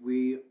if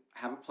we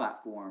have a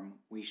platform,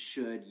 we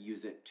should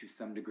use it to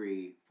some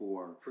degree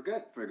for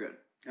good.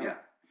 Yeah.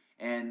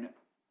 And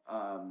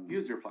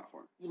use your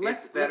platform.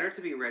 It's better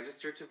to be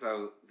registered to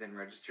vote than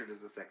registered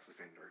as a sex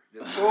offender.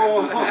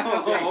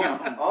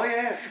 Damn. Oh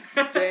yes.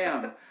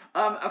 Damn.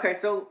 Okay,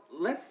 so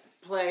let's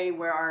play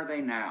Where Are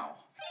They Now?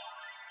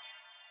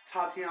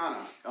 Tatiana.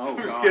 Oh,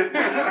 God. Just kidding.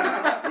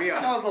 That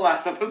was the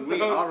last episode.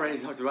 We already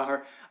talked about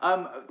her.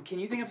 Can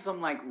you think of some,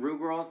 like, Rue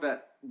girls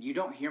that you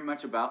don't hear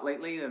much about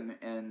lately?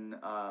 And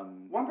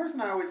one person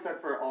I always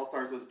said for All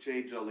Stars was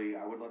Jay Jolie.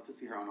 I would love to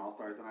see her on All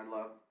Stars, and I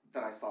love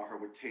that I saw her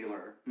with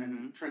Taylor.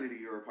 And Trinity,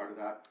 you were a part of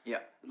that. Yeah.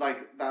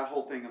 Like, that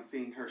whole thing of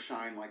seeing her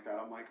shine like that.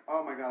 I'm like,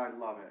 oh my God, I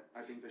love it.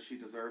 I think that she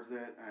deserves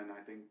it, and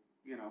I think,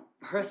 you know.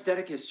 Her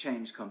aesthetic has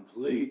changed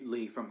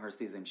completely from her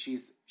season.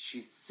 She's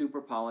super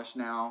polished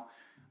now.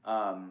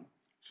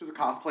 She's a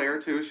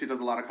cosplayer too. She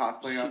does a lot of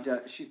cosplay. She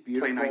does. She's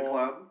beautiful. Play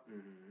nightclub.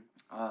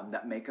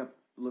 That makeup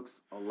looks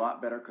a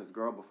lot better because,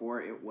 girl, before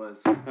it was.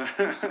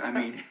 I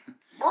mean,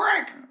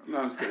 brick. No,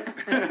 I'm just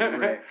kidding.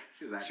 Brick.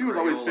 She was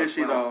always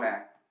fishy though.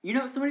 You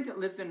know, somebody that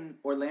lives in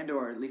Orlando,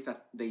 or at least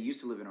they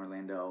used to live in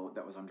Orlando,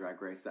 that was on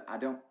Drag Race. That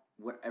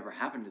whatever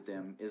happened to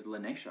them is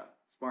Lanesha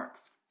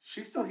Sparks.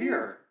 She's still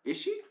here. Is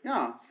she?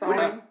 Yeah.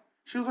 So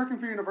she was working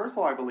for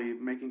Universal, I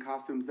believe, making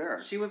costumes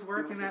there. She was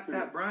working at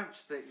that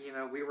brunch that, you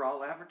know, we were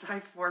all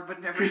advertised for,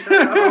 but never showed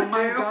up. Oh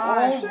my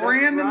gosh!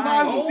 Brandon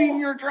Boss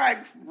Senior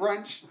Drag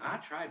Brunch. I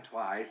tried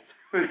twice.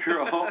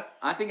 Girl.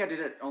 I think I did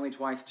it only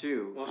twice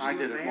too. Well, I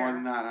did it more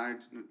than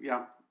that.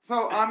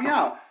 So,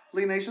 yeah.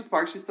 Lanesha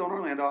Sparks, she's still in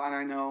Orlando, and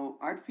I know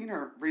I've seen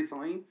her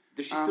recently.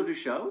 Does she still do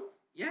shows?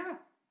 Yeah.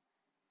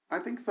 I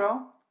think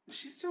so.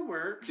 She still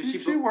works.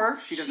 She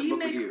works. She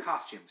makes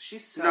costumes. She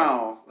sews.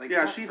 No.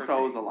 She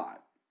sews a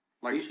lot.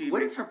 What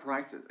is her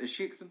prices? Is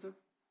she expensive?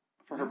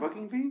 For her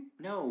booking fee?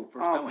 No,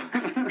 for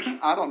sewing.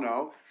 I don't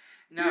know.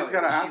 No, you just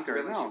gotta ask her.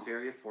 She's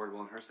very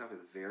affordable, and her stuff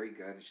is very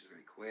good, and she's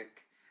very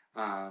quick.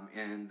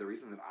 And the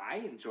reason that I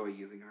enjoy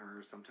using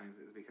her sometimes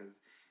is because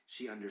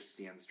she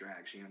understands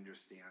drag. She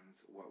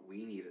understands what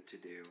we need it to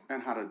do.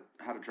 And how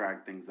to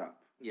drag things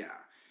up. Yeah.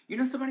 You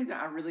know, somebody that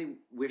I really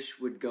wish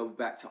would go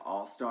back to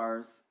All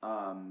Stars,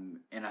 and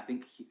I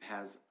think he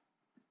has...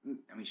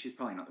 I mean, she's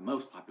probably not the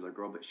most popular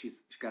girl, but she's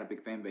got a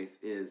big fan base,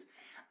 is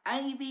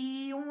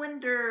Ivy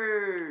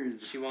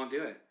Winters. She won't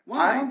do it.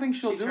 Why? I don't think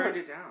she'll do it. She turned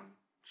it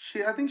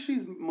down. I think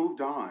she's moved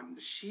on.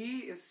 She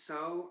is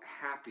so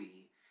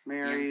happy,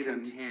 married,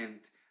 and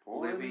content,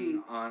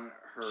 living on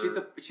her...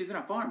 She's in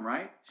a farm,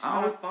 right? She's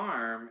on a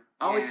farm.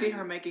 I always see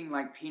her making,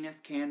 like, penis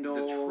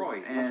candles.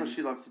 Detroit. That's what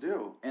she loves to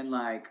do. And,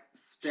 like,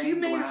 stained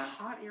glass. She made a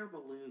hot air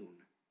balloon.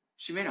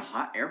 She made a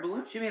hot air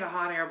balloon? She made a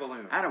hot air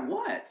balloon. Out of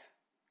what?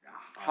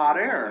 Hot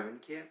air. Balloon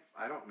kits?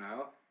 I don't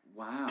know.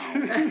 Wow.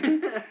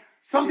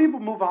 Some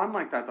people move on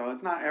like that, though.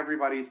 It's not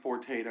everybody's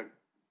forte to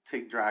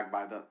take drag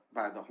by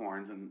the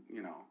horns and,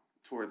 you know,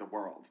 tour the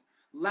world.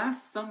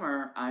 Last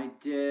summer, I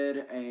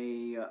did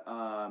a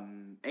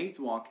AIDS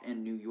walk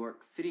in New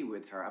York City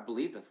with her. I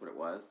believe that's what it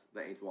was,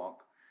 the AIDS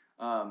walk.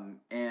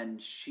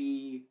 and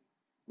she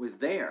was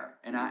there,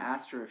 and I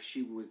asked her if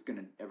she was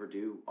gonna ever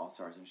do All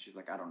Stars, and she's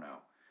like, I don't know,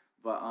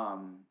 but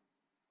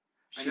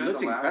she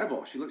looked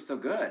incredible. She looked so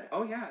good.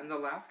 Oh yeah, and the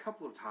last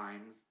couple of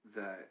times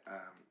that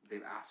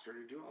they've asked her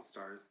to do All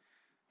Stars,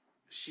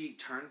 she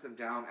turns them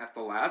down at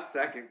the last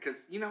second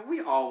because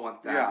we all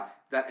want that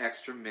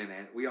extra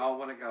minute. We all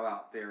want to go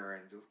out there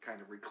and just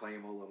kind of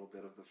reclaim a little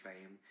bit of the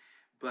fame,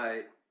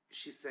 but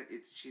she said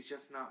she's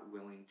just not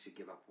willing to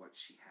give up what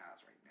she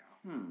has right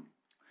now.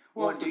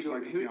 Well,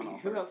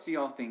 who else do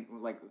y'all think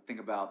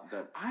about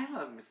the? I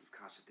love Mrs.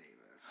 Kasha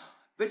Davis,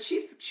 but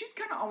she's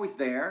kind of always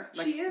there.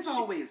 She is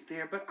always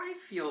there, but I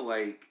feel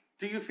like.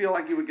 Do you feel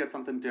like you would get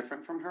something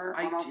different from her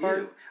on All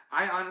Stars?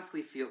 I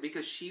honestly feel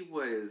because she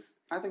was.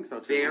 I think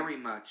so too. Very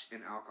much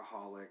an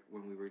alcoholic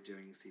when we were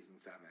doing season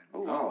 7.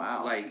 Oh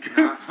wow! Like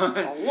not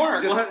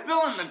just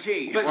spilling the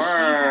tea. But she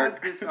has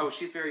this. Oh,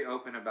 she's very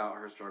open about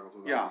her struggles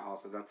with alcohol,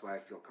 so that's why I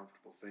feel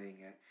comfortable saying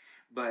it.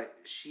 But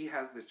she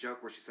has this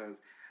joke where she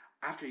says,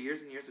 "After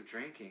years and years of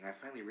drinking, I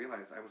finally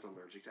realized I was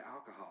allergic to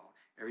alcohol.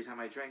 Every time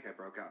I drank, I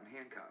broke out in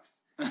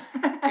handcuffs."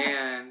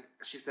 And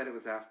she said it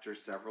was after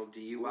several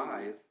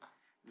DUIs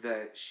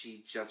that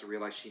she just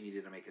realized she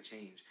needed to make a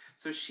change.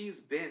 So she's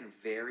been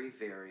very,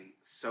 very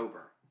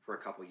sober for a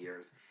couple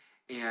years.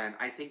 And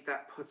I think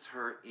that puts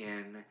her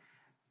in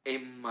a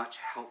much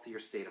healthier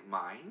state of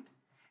mind.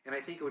 And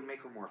I think it would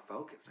make her more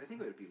focused. I think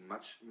it would be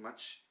much,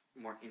 much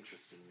more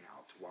interesting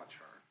now to watch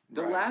her.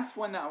 The last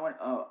one that I want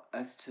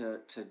us to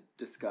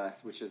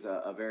discuss, which is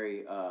a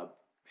very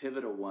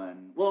pivotal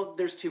one. Well,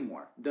 there's 2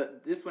 more.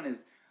 This one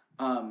is...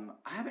 I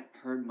haven't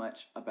heard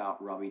much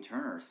about Robbie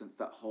Turner since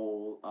that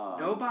whole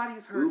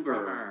nobody's heard Uber.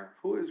 From her.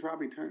 Who is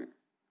Robbie Turner?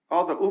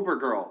 Oh, the Uber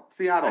girl,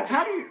 Seattle.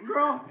 How do you,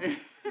 girl?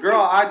 Girl,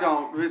 I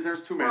don't.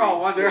 There's too many.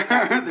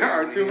 There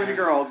are too many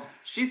girls.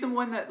 She's the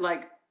one that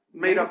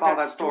made up all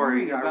that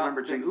story. Yeah, I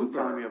remember Jinx was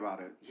telling me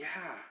about it. Yeah,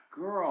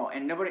 girl,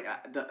 and nobody.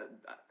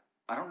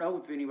 I don't know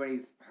if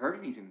anybody's heard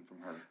anything from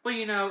her.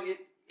 Well,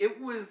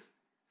 it was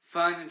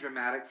fun and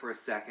dramatic for a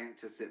second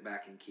to sit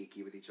back and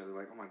kiki with each other,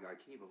 like, oh my god,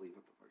 can you believe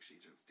what the fuck she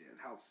just did?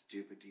 How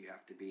stupid do you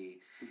have to be?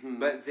 Mm-hmm.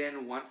 But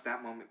then once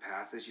that moment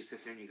passes, you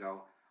sit there and you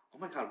go, oh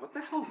my god, what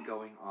the hell's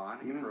going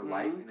on in her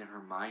life and in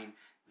her mind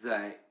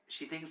that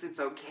she thinks it's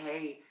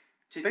okay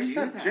to do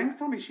that? Jinx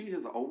told me she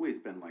has always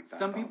been like that.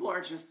 Some people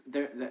are just,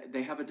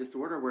 they have a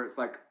disorder where it's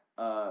like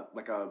a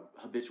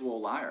habitual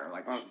liar.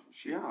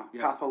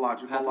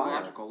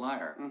 Pathological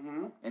liar.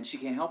 Mm-hmm. And she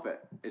can't help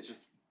it. It's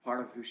just part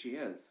of who she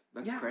is.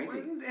 That's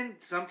crazy. And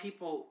some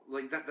people,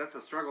 that's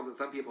a struggle that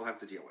some people have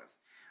to deal with.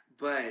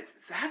 But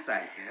that's a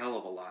hell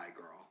of a lie,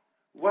 girl.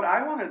 What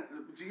I want to...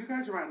 Do you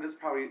guys remember... This is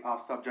probably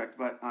off subject,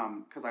 but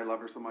because I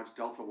love her so much,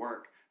 Delta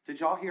Work. Did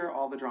y'all hear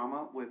all the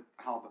drama with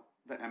how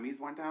the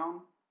Emmys went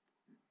down?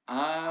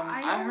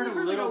 I heard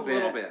a little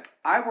bit.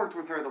 I worked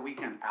with her the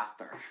weekend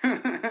after.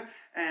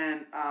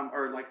 And,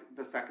 or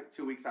the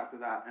 2 weeks after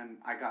that, and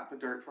I got the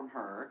dirt from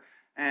her.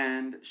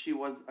 And she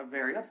was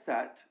very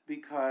upset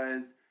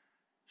because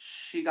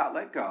she got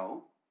let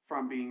go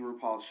from being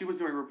RuPaul's. She was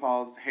doing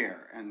RuPaul's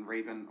hair, and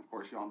Raven, of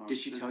course, y'all know. Did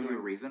she tell you a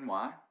reason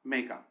why?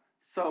 Makeup.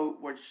 So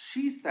what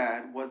she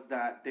said was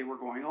that they were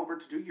going over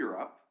to do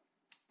Europe,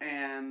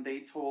 and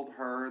they told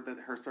her that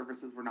her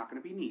services were not going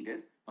to be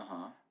needed,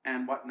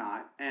 and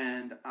whatnot.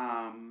 And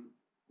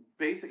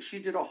basically, she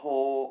did a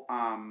whole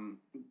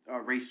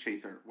race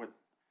chaser with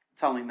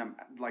telling them,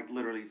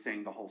 literally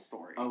saying the whole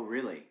story. Oh,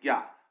 really?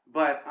 Yeah.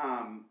 But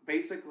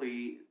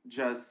basically,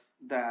 just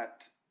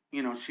that,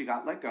 she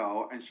got let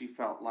go, and she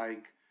felt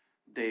like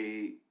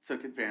they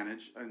took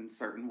advantage in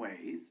certain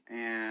ways.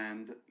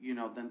 And,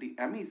 then the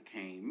Emmys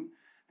came,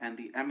 and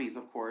the Emmys,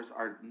 of course,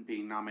 are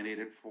being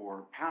nominated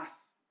for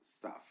past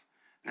stuff.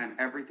 And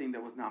everything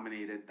that was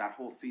nominated that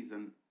whole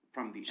season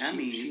from the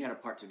Emmys... She had a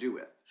part to do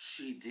with.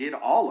 She did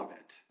all of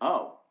it.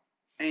 Oh.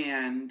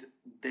 And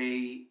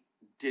they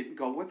didn't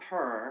go with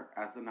her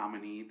as the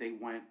nominee. They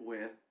went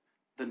with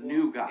the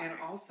new guy. And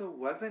also,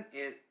 wasn't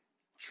it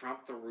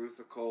Trump the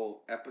Rusical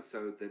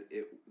episode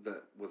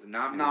that was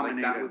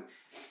nominated?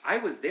 I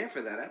was there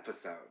for that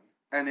episode.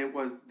 And it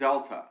was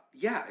Delta.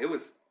 Yeah, it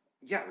was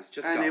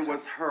just and Delta. It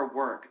was her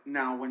work.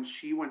 Now, when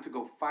she went to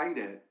go fight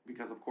it,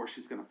 because of course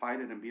she's going to fight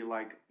it and be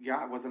like,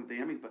 yeah, it wasn't the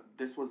Emmys, but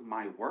this was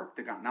my work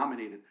that got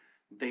nominated.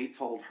 They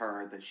told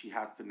her that she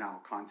has to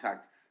now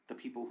contact the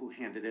people who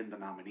handed in the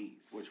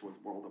nominees, which was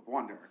World of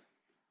Wonder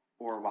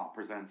or Wild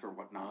Presents or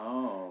whatnot.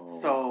 Oh.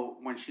 So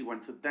when she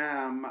went to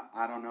them,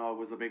 I don't know, it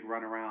was a big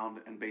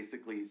runaround, and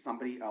basically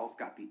somebody else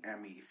got the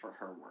Emmy for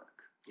her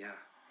work. Yeah.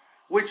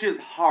 Which is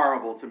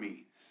horrible to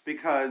me,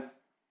 because,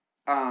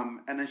 and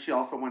then she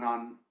also went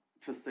on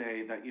to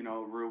say that,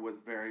 Rue was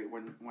very,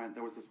 when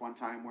there was this one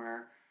time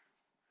where,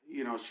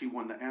 she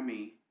won the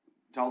Emmy,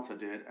 Delta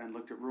did, and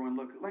looked at Rue and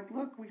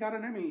look, we got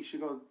an Emmy. She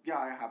goes, yeah,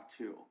 I have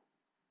 2.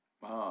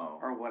 Oh.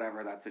 Or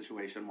whatever that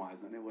situation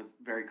was. And it was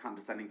very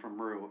condescending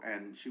from Rue,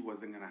 and she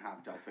wasn't going to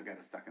have Delta get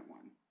a second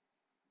one.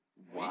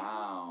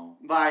 Wow.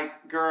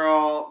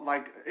 Girl,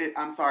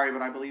 I'm sorry,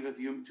 but I believe if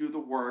you do the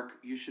work,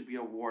 you should be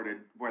awarded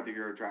whether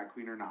you're a drag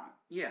queen or not.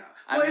 Yeah.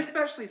 Well,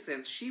 especially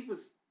since she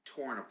was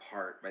torn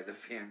apart by the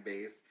fan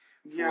base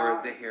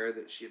for the hair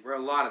that for a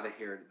lot of the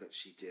hair that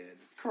she did.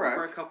 Correct.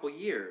 For a couple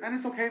years. And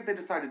it's okay if they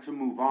decided to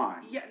move on.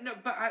 Yeah, no,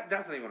 but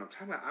that's not even what I'm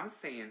talking about. I'm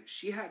saying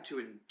she had to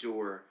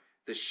endure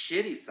the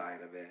shitty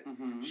side of it.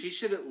 Mm-hmm. She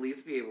should at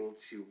least be able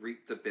to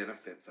reap the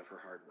benefits of her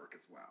hard work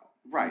as well.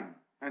 Right.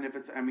 And if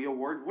it's Emmy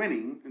Award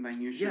winning,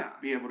 then you should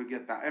be able to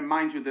get that. And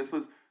mind you, this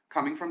was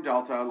coming from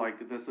Delta.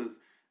 Like, this is,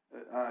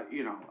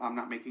 I'm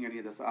not making any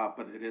of this up,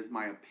 but it is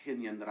my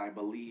opinion that I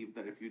believe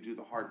that if you do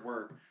the hard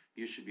work,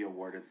 you should be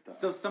awarded the...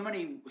 So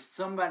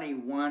somebody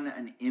won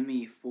an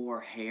Emmy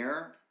for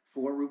hair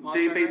for RuPaul's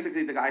They Drag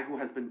basically, the guy who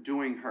has been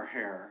doing her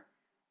hair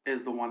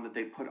is the one that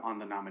they put on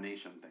the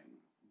nomination thing.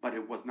 But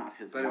it was not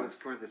his work. But it was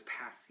for this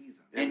past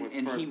season. And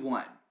he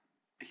won.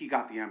 He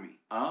got the Emmy.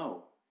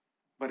 Oh.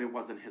 But it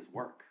wasn't his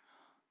work.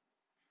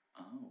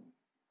 Oh.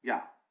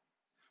 Yeah.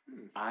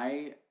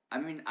 I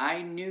mean,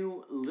 I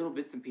knew little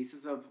bits and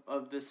pieces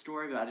of this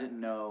story, but I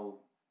didn't know.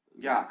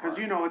 Yeah, because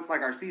it's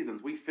like our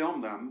seasons. We film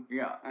them.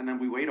 Yeah. And then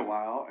we wait a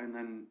while, and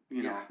then,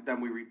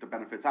 then we reap the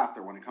benefits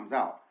after when it comes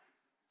out.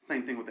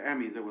 Same thing with the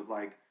Emmys. It was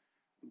like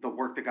the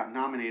work that got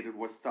nominated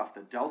was stuff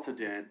that Delta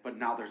did, but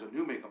now there's a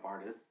new makeup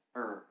artist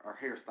or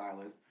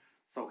hairstylist,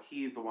 so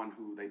he's the one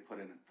who they put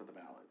in it for the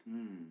ballot.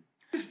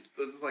 This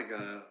is like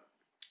a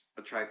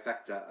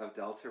trifecta of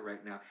Delta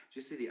right now. Did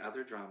you see the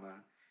other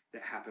drama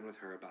that happened with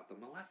her about the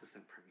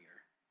Maleficent premiere?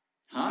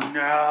 Huh?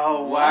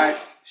 No, what?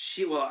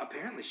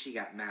 Apparently she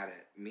got mad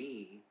at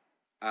me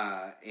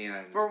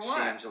and for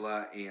what?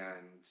 Shangela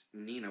and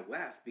Nina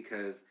West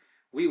because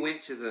we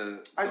went to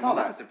the saw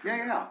Maleficent that.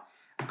 premiere.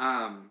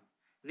 Yeah.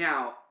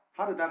 Now,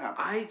 how did that happen?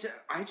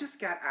 I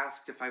just got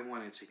asked if I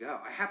wanted to go.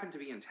 I happened to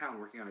be in town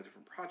working on a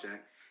different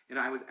project, and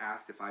I was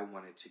asked if I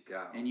wanted to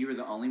go. And you were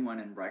the only one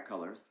in bright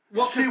colors.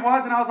 Well, she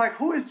was, and I was like,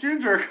 "Who is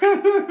Ginger?"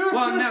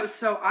 Well, no.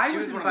 So I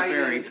was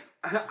invited.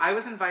 I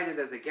was invited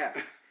as a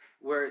guest,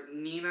 where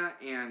Nina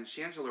and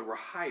Shangela were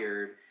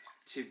hired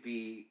to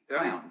be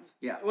clowns.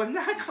 Well,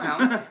 not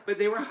clowns, but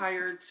they were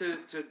hired to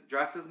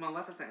dress as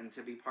Maleficent and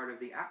to be part of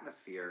the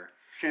atmosphere.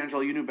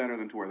 Shangela, you knew better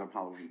than to wear them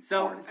Halloween.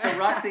 So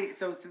Roxxxy,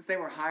 since they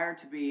were hired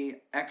to be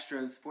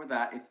extras for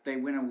that, if they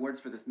win awards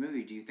for this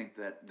movie, do you think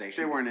that they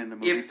should? They weren't in the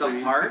movie. If the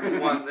part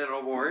won an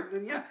award,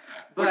 then yeah.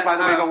 But, which, by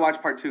the way, go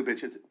watch part 2,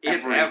 bitch. It's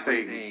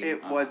everything.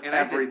 It was and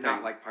everything. I did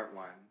not like part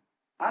 1.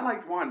 I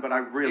liked 1, but I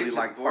really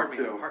liked part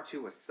 2. Part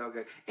 2 was so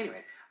good. Anyway,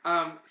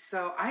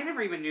 so I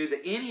never even knew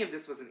that any of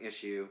this was an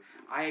issue.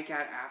 I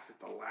got asked at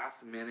the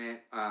last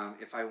minute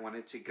if I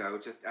wanted to go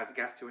just as a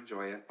guest to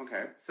enjoy it.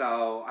 Okay.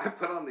 So I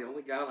put on the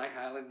only gown I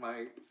had in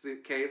my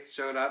suitcase,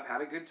 showed up,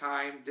 had a good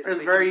time.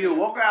 It's very you.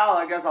 Well,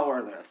 I guess I'll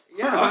wear this.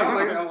 Yeah, I was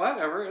like, oh,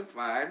 whatever, it's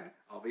fine.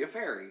 I'll be a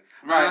fairy.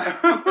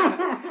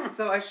 Right.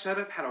 So I showed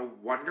up, had a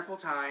wonderful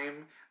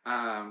time,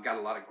 got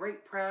a lot of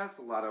great press,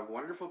 a lot of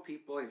wonderful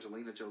people.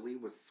 Angelina Jolie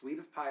was sweet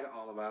as pie to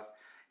all of us.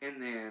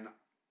 And then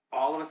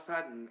all of a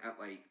sudden, at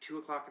like 2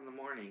 o'clock in the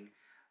morning,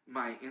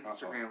 my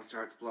Instagram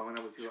starts blowing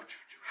up with people.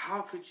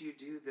 How could you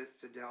do this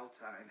to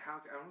Delta? And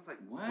I was like,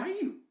 what are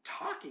you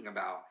talking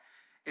about?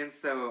 And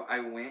so I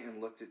went and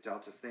looked at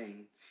Delta's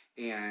thing,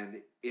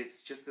 and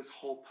it's just this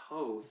whole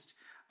post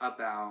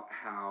about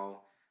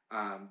how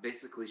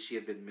basically she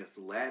had been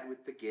misled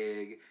with the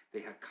gig.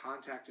 They had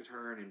contacted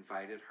her and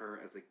invited her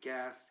as a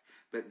guest,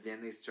 but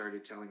then they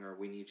started telling her,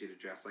 we need you to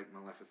dress like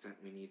Maleficent.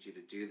 We need you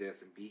to do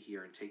this and be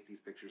here and take these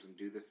pictures and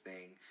do this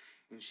thing.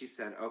 And she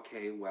said,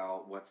 okay,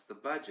 well, what's the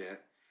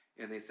budget?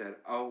 And they said,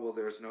 oh, well,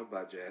 there's no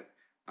budget.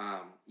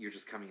 You're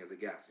just coming as a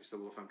guest. She said,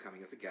 well, if I'm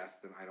coming as a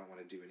guest, then I don't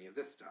want to do any of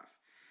this stuff.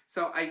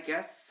 So I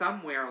guess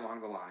somewhere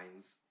along the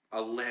lines,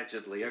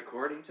 allegedly,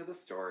 according to the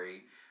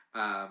story,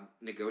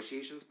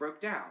 negotiations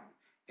broke down.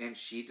 And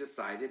she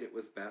decided it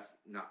was best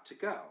not to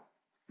go.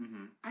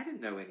 Mm-hmm. I didn't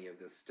know any of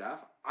this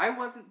stuff. I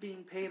wasn't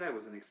being paid. I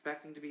wasn't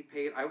expecting to be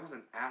paid. I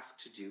wasn't asked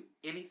to do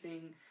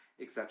anything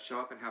except show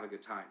up and have a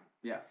good time.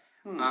 Yeah.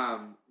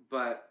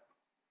 But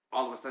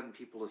all of a sudden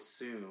people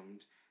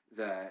assumed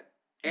that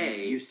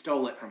you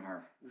stole it from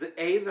her.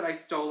 That I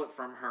stole it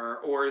from her,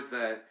 or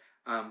that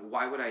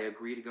why would I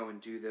agree to go and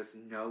do this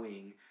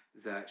knowing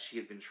that she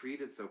had been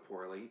treated so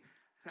poorly?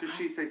 Did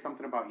she say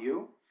something about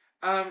you?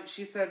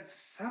 She said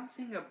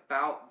something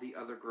about the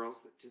other girls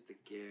that did the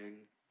gig.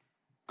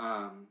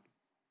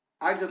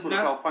 I just would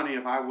have felt funny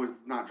if I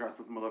was not dressed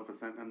as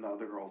Maleficent and the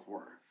other girls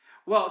were.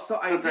 Well, so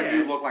I did. Because then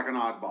you look like an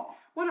oddball.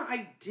 Well, no,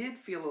 I did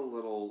feel a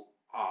little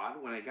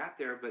odd when I got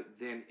there, but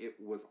then it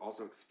was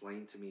also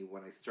explained to me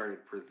when I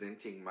started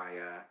presenting my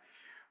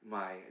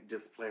my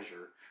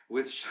displeasure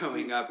with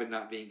showing up and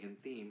not being in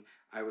theme.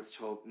 I was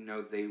told,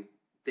 no,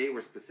 they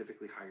were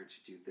specifically hired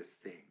to do this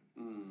thing.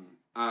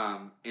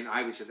 And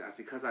I was just asked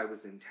because I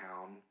was in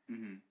town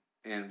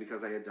and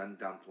because I had done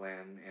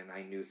Dumpling and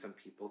I knew some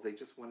people, they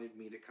just wanted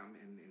me to come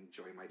and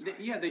enjoy my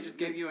time. They just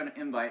gave you an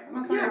invite.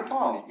 That's not your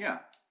fault. Yeah.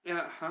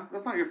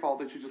 That's not your fault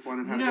that you just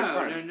wanted to have a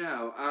good time.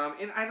 No.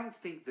 And I don't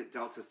think that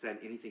Delta said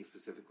anything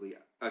specifically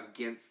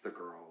against the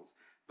girls,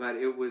 but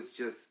it was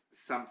just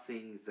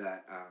something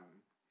that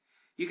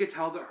you could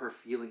tell that her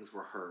feelings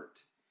were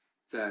hurt.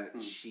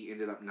 that she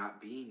ended up not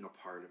being a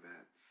part of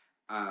it.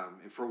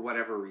 And for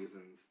whatever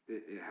reasons,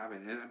 it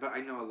happened. But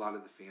I know a lot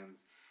of the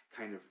fans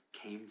kind of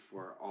came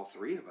for all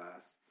three of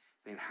us,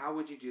 saying, how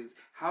would you do this?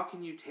 How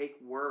can you take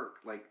work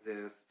like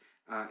this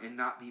and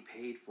not be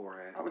paid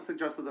for it? I would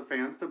suggest to the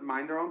fans to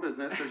mind their own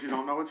business because you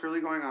don't know what's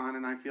really going on.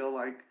 And I feel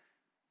like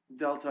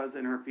Delta's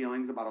in her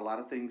feelings about a lot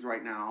of things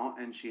right now,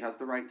 and she has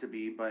the right to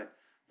be, but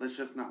let's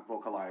just not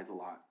vocalize a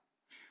lot.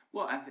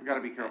 Well, you got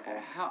to be careful.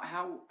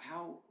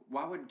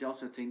 Why would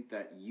Delta think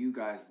that you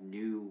guys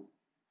knew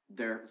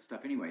their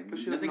stuff anyway?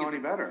 Because she doesn't know any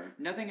better.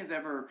 Nothing is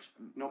ever.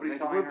 Nobody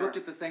saw we're her. booked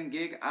at the same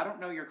gig. I don't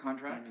know your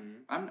contract.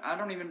 Mm-hmm. I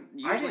don't even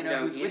usually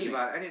know who's anybody. with me.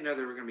 I didn't know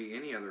there were going to be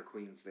any other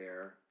queens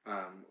there.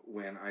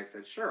 When I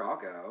said sure, I'll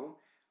go.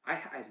 I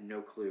had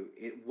no clue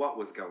what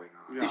was going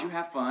on. Yeah. Did you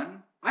have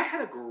fun? I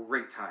had a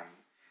great time.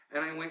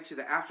 And I went to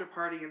the after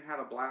party and had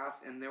a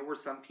blast. And there were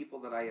some people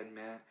that I had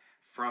met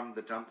from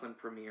the Dumpling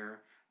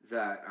premiere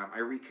that I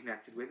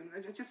reconnected with. And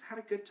I just had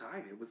a good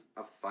time. It was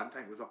a fun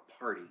time. It was a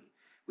party.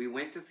 We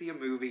went to see a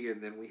movie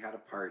and then we had a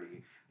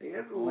party.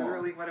 It's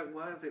literally what it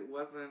was. It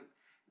wasn't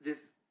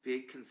this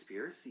big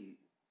conspiracy,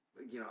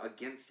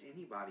 against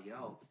anybody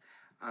else.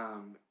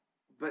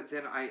 But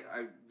then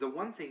the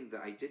one thing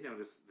that I did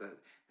notice that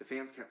the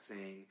fans kept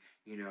saying,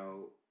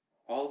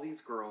 all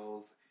these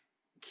girls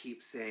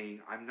keep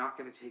saying, I'm not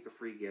going to take a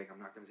free gig. I'm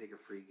not going to take a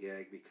free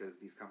gig because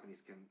these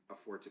companies can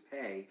afford to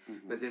pay.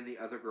 Mm-hmm. But then the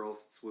other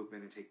girls swoop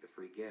in and take the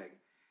free gig.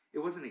 It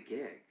wasn't a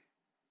gig.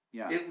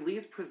 Yeah. At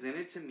least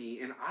presented to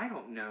me, and I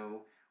don't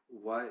know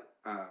what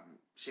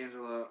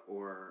Shangela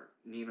or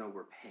Nino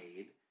were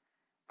paid.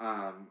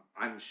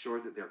 I'm sure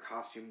that their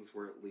costumes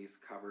were at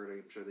least covered.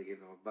 I'm sure they gave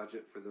them a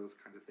budget for those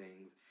kinds of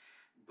things.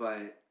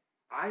 But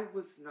I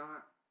was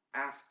not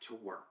asked to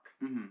work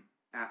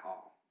at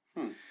all.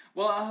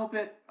 Well, I hope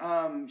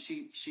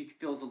she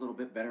feels a little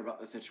bit better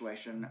about the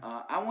situation.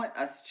 I want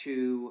us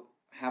to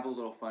have a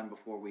little fun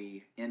before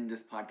we end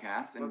this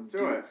podcast and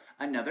do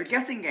another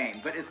guessing game,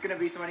 but it's going to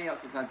be somebody else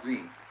besides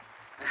me.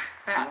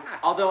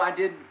 Although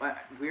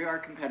we are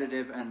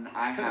competitive, and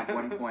I have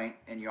 1 point,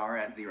 and you are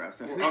at 0.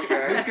 So who's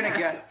going to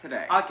guess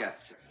today? I'll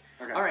guess.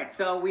 Okay. All right,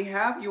 so we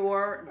have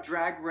your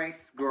Drag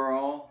Race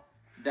girl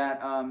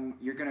that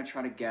you're going to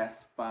try to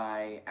guess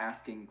by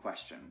asking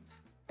questions.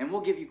 And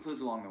we'll give you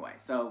clues along the way.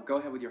 So go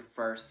ahead with your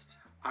first.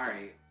 All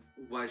right.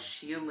 Was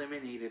she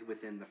eliminated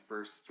within the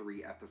first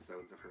 3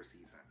 episodes of her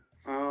season?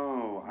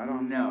 Oh, I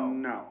don't know.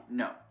 No.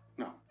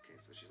 Okay,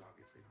 so she's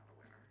obviously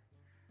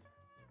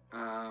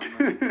not a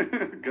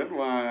winner. Good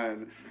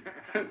one.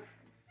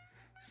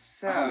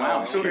 So,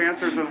 wow. 2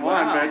 answers in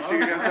one, but she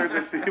answered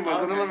that she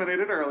wasn't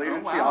eliminated early,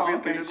 and she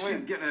obviously didn't win.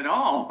 She's getting it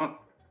all.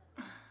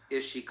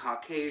 Is she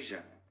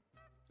Caucasian?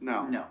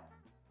 No.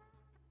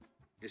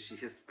 Is she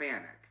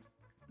Hispanic?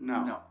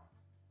 No.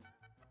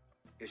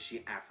 Is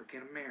she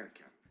African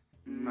American?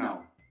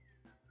 No.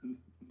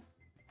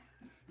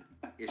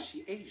 Is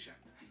she Asian?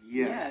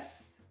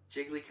 Yes.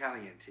 Jiggly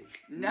Caliente.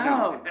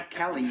 No.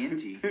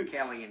 Caliente.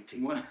 Caliente.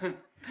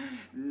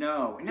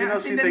 No.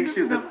 She thinks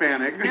she's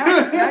Hispanic.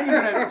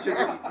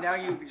 Now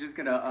you're just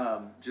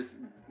gonna just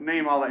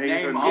name all the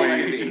Asians. Name all the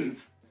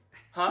Asians.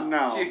 Huh?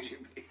 No.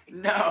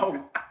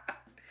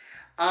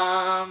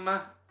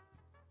 No.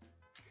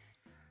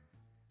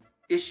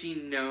 Is she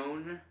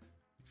known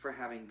for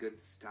having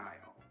good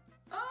style?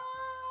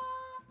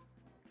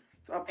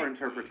 It's up for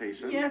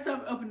interpretation. Yeah, it's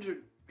open to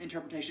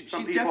interpretation.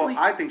 Some people,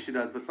 I think she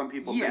does, but some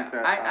people think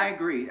that... I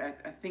agree. I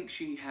think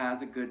she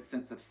has a good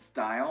sense of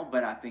style,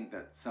 but I think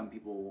that some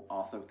people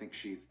also think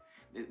she's...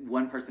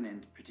 One person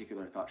in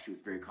particular thought she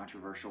was very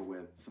controversial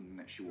with something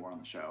that she wore on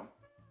the show.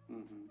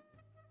 Mm-hmm.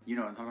 You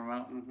know what I'm talking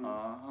about? Mm-hmm.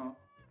 Uh-huh.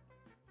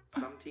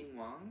 Something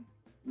Wong?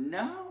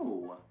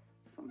 No.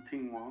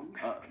 Something Wong?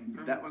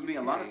 That would be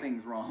a lot of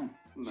things wrong.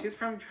 No. She's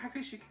from Drag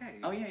Race UK.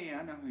 Oh, yeah,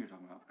 I know who you're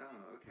talking about.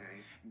 Oh,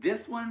 okay.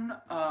 This one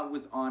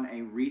was on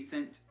a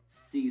recent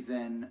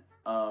season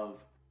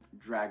of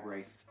Drag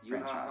Race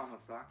franchise. Yuha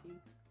Hamasaki?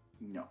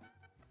 No.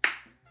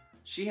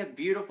 She has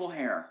beautiful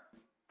hair.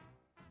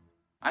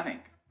 I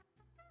think.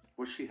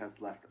 What she has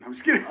left. I'm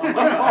just kidding. I'm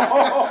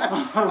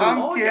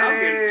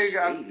kidding.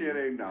 I'm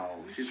kidding.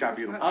 No, she's got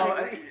beautiful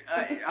hair.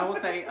 I will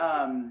say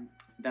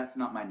that's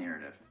not my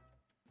narrative.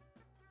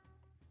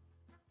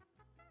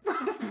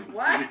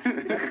 What?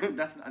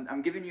 That's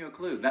I'm giving you a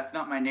clue. That's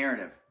not my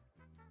narrative.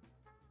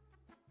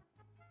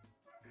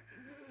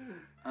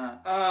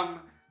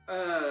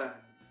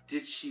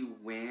 Did she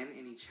win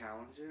any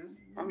challenges?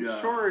 I'm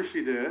sure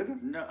she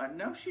did.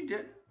 No, she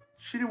didn't.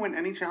 She didn't win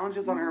any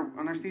challenges on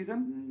her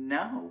season?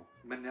 No.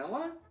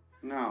 Manila?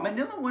 No.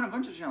 Manila won a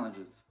bunch of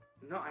challenges.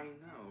 No, I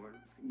know.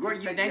 Girl,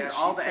 you named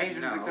all the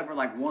Asians except for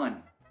like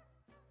one.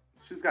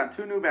 She's got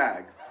 2 new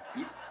bags.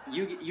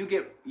 You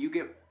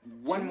get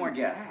one more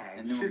guess.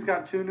 And then she's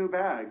got 2 new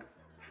bags.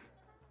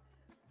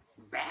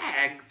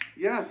 Bags?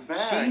 Yes,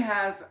 bags. She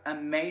has a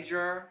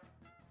major...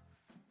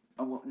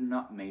 Oh, well,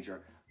 not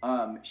major.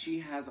 She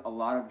has a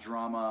lot of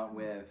drama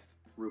with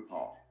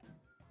RuPaul.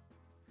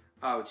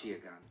 Oh, Gia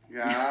Gunn.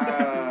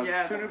 Yes.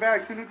 Yes. 2 new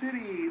bags, 2 new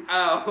titties.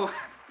 Oh.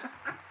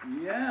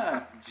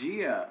 Yes,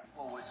 Gia.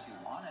 Well, what you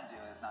want to do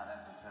is not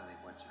necessarily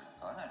what you're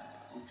gonna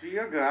do.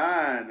 Gia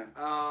good.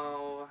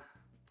 Oh,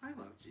 I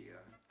love Gia.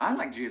 I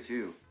like Gia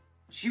too.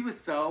 She was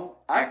so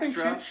I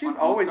extra. think she's on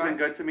always both been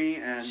sides. good to me,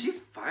 and She's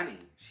funny.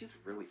 She's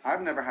really funny.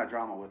 I've never had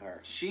drama with her.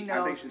 She I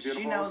knows. think she's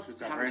beautiful. She knows She's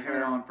got how to great turn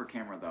hair. it on for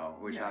camera though,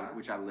 which Yeah.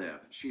 I live.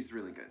 She's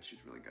really good. She's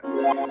really good.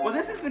 Well,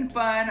 this has been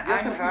fun. Yes, I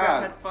it hope you guys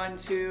had has. fun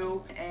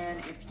too. And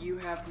if you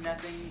have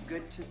nothing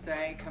good to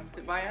say, come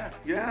sit by us.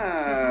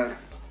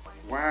 Yes.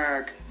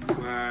 Work.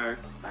 Bye.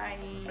 Bye.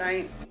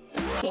 Bye.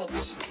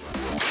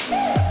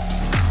 Bitch.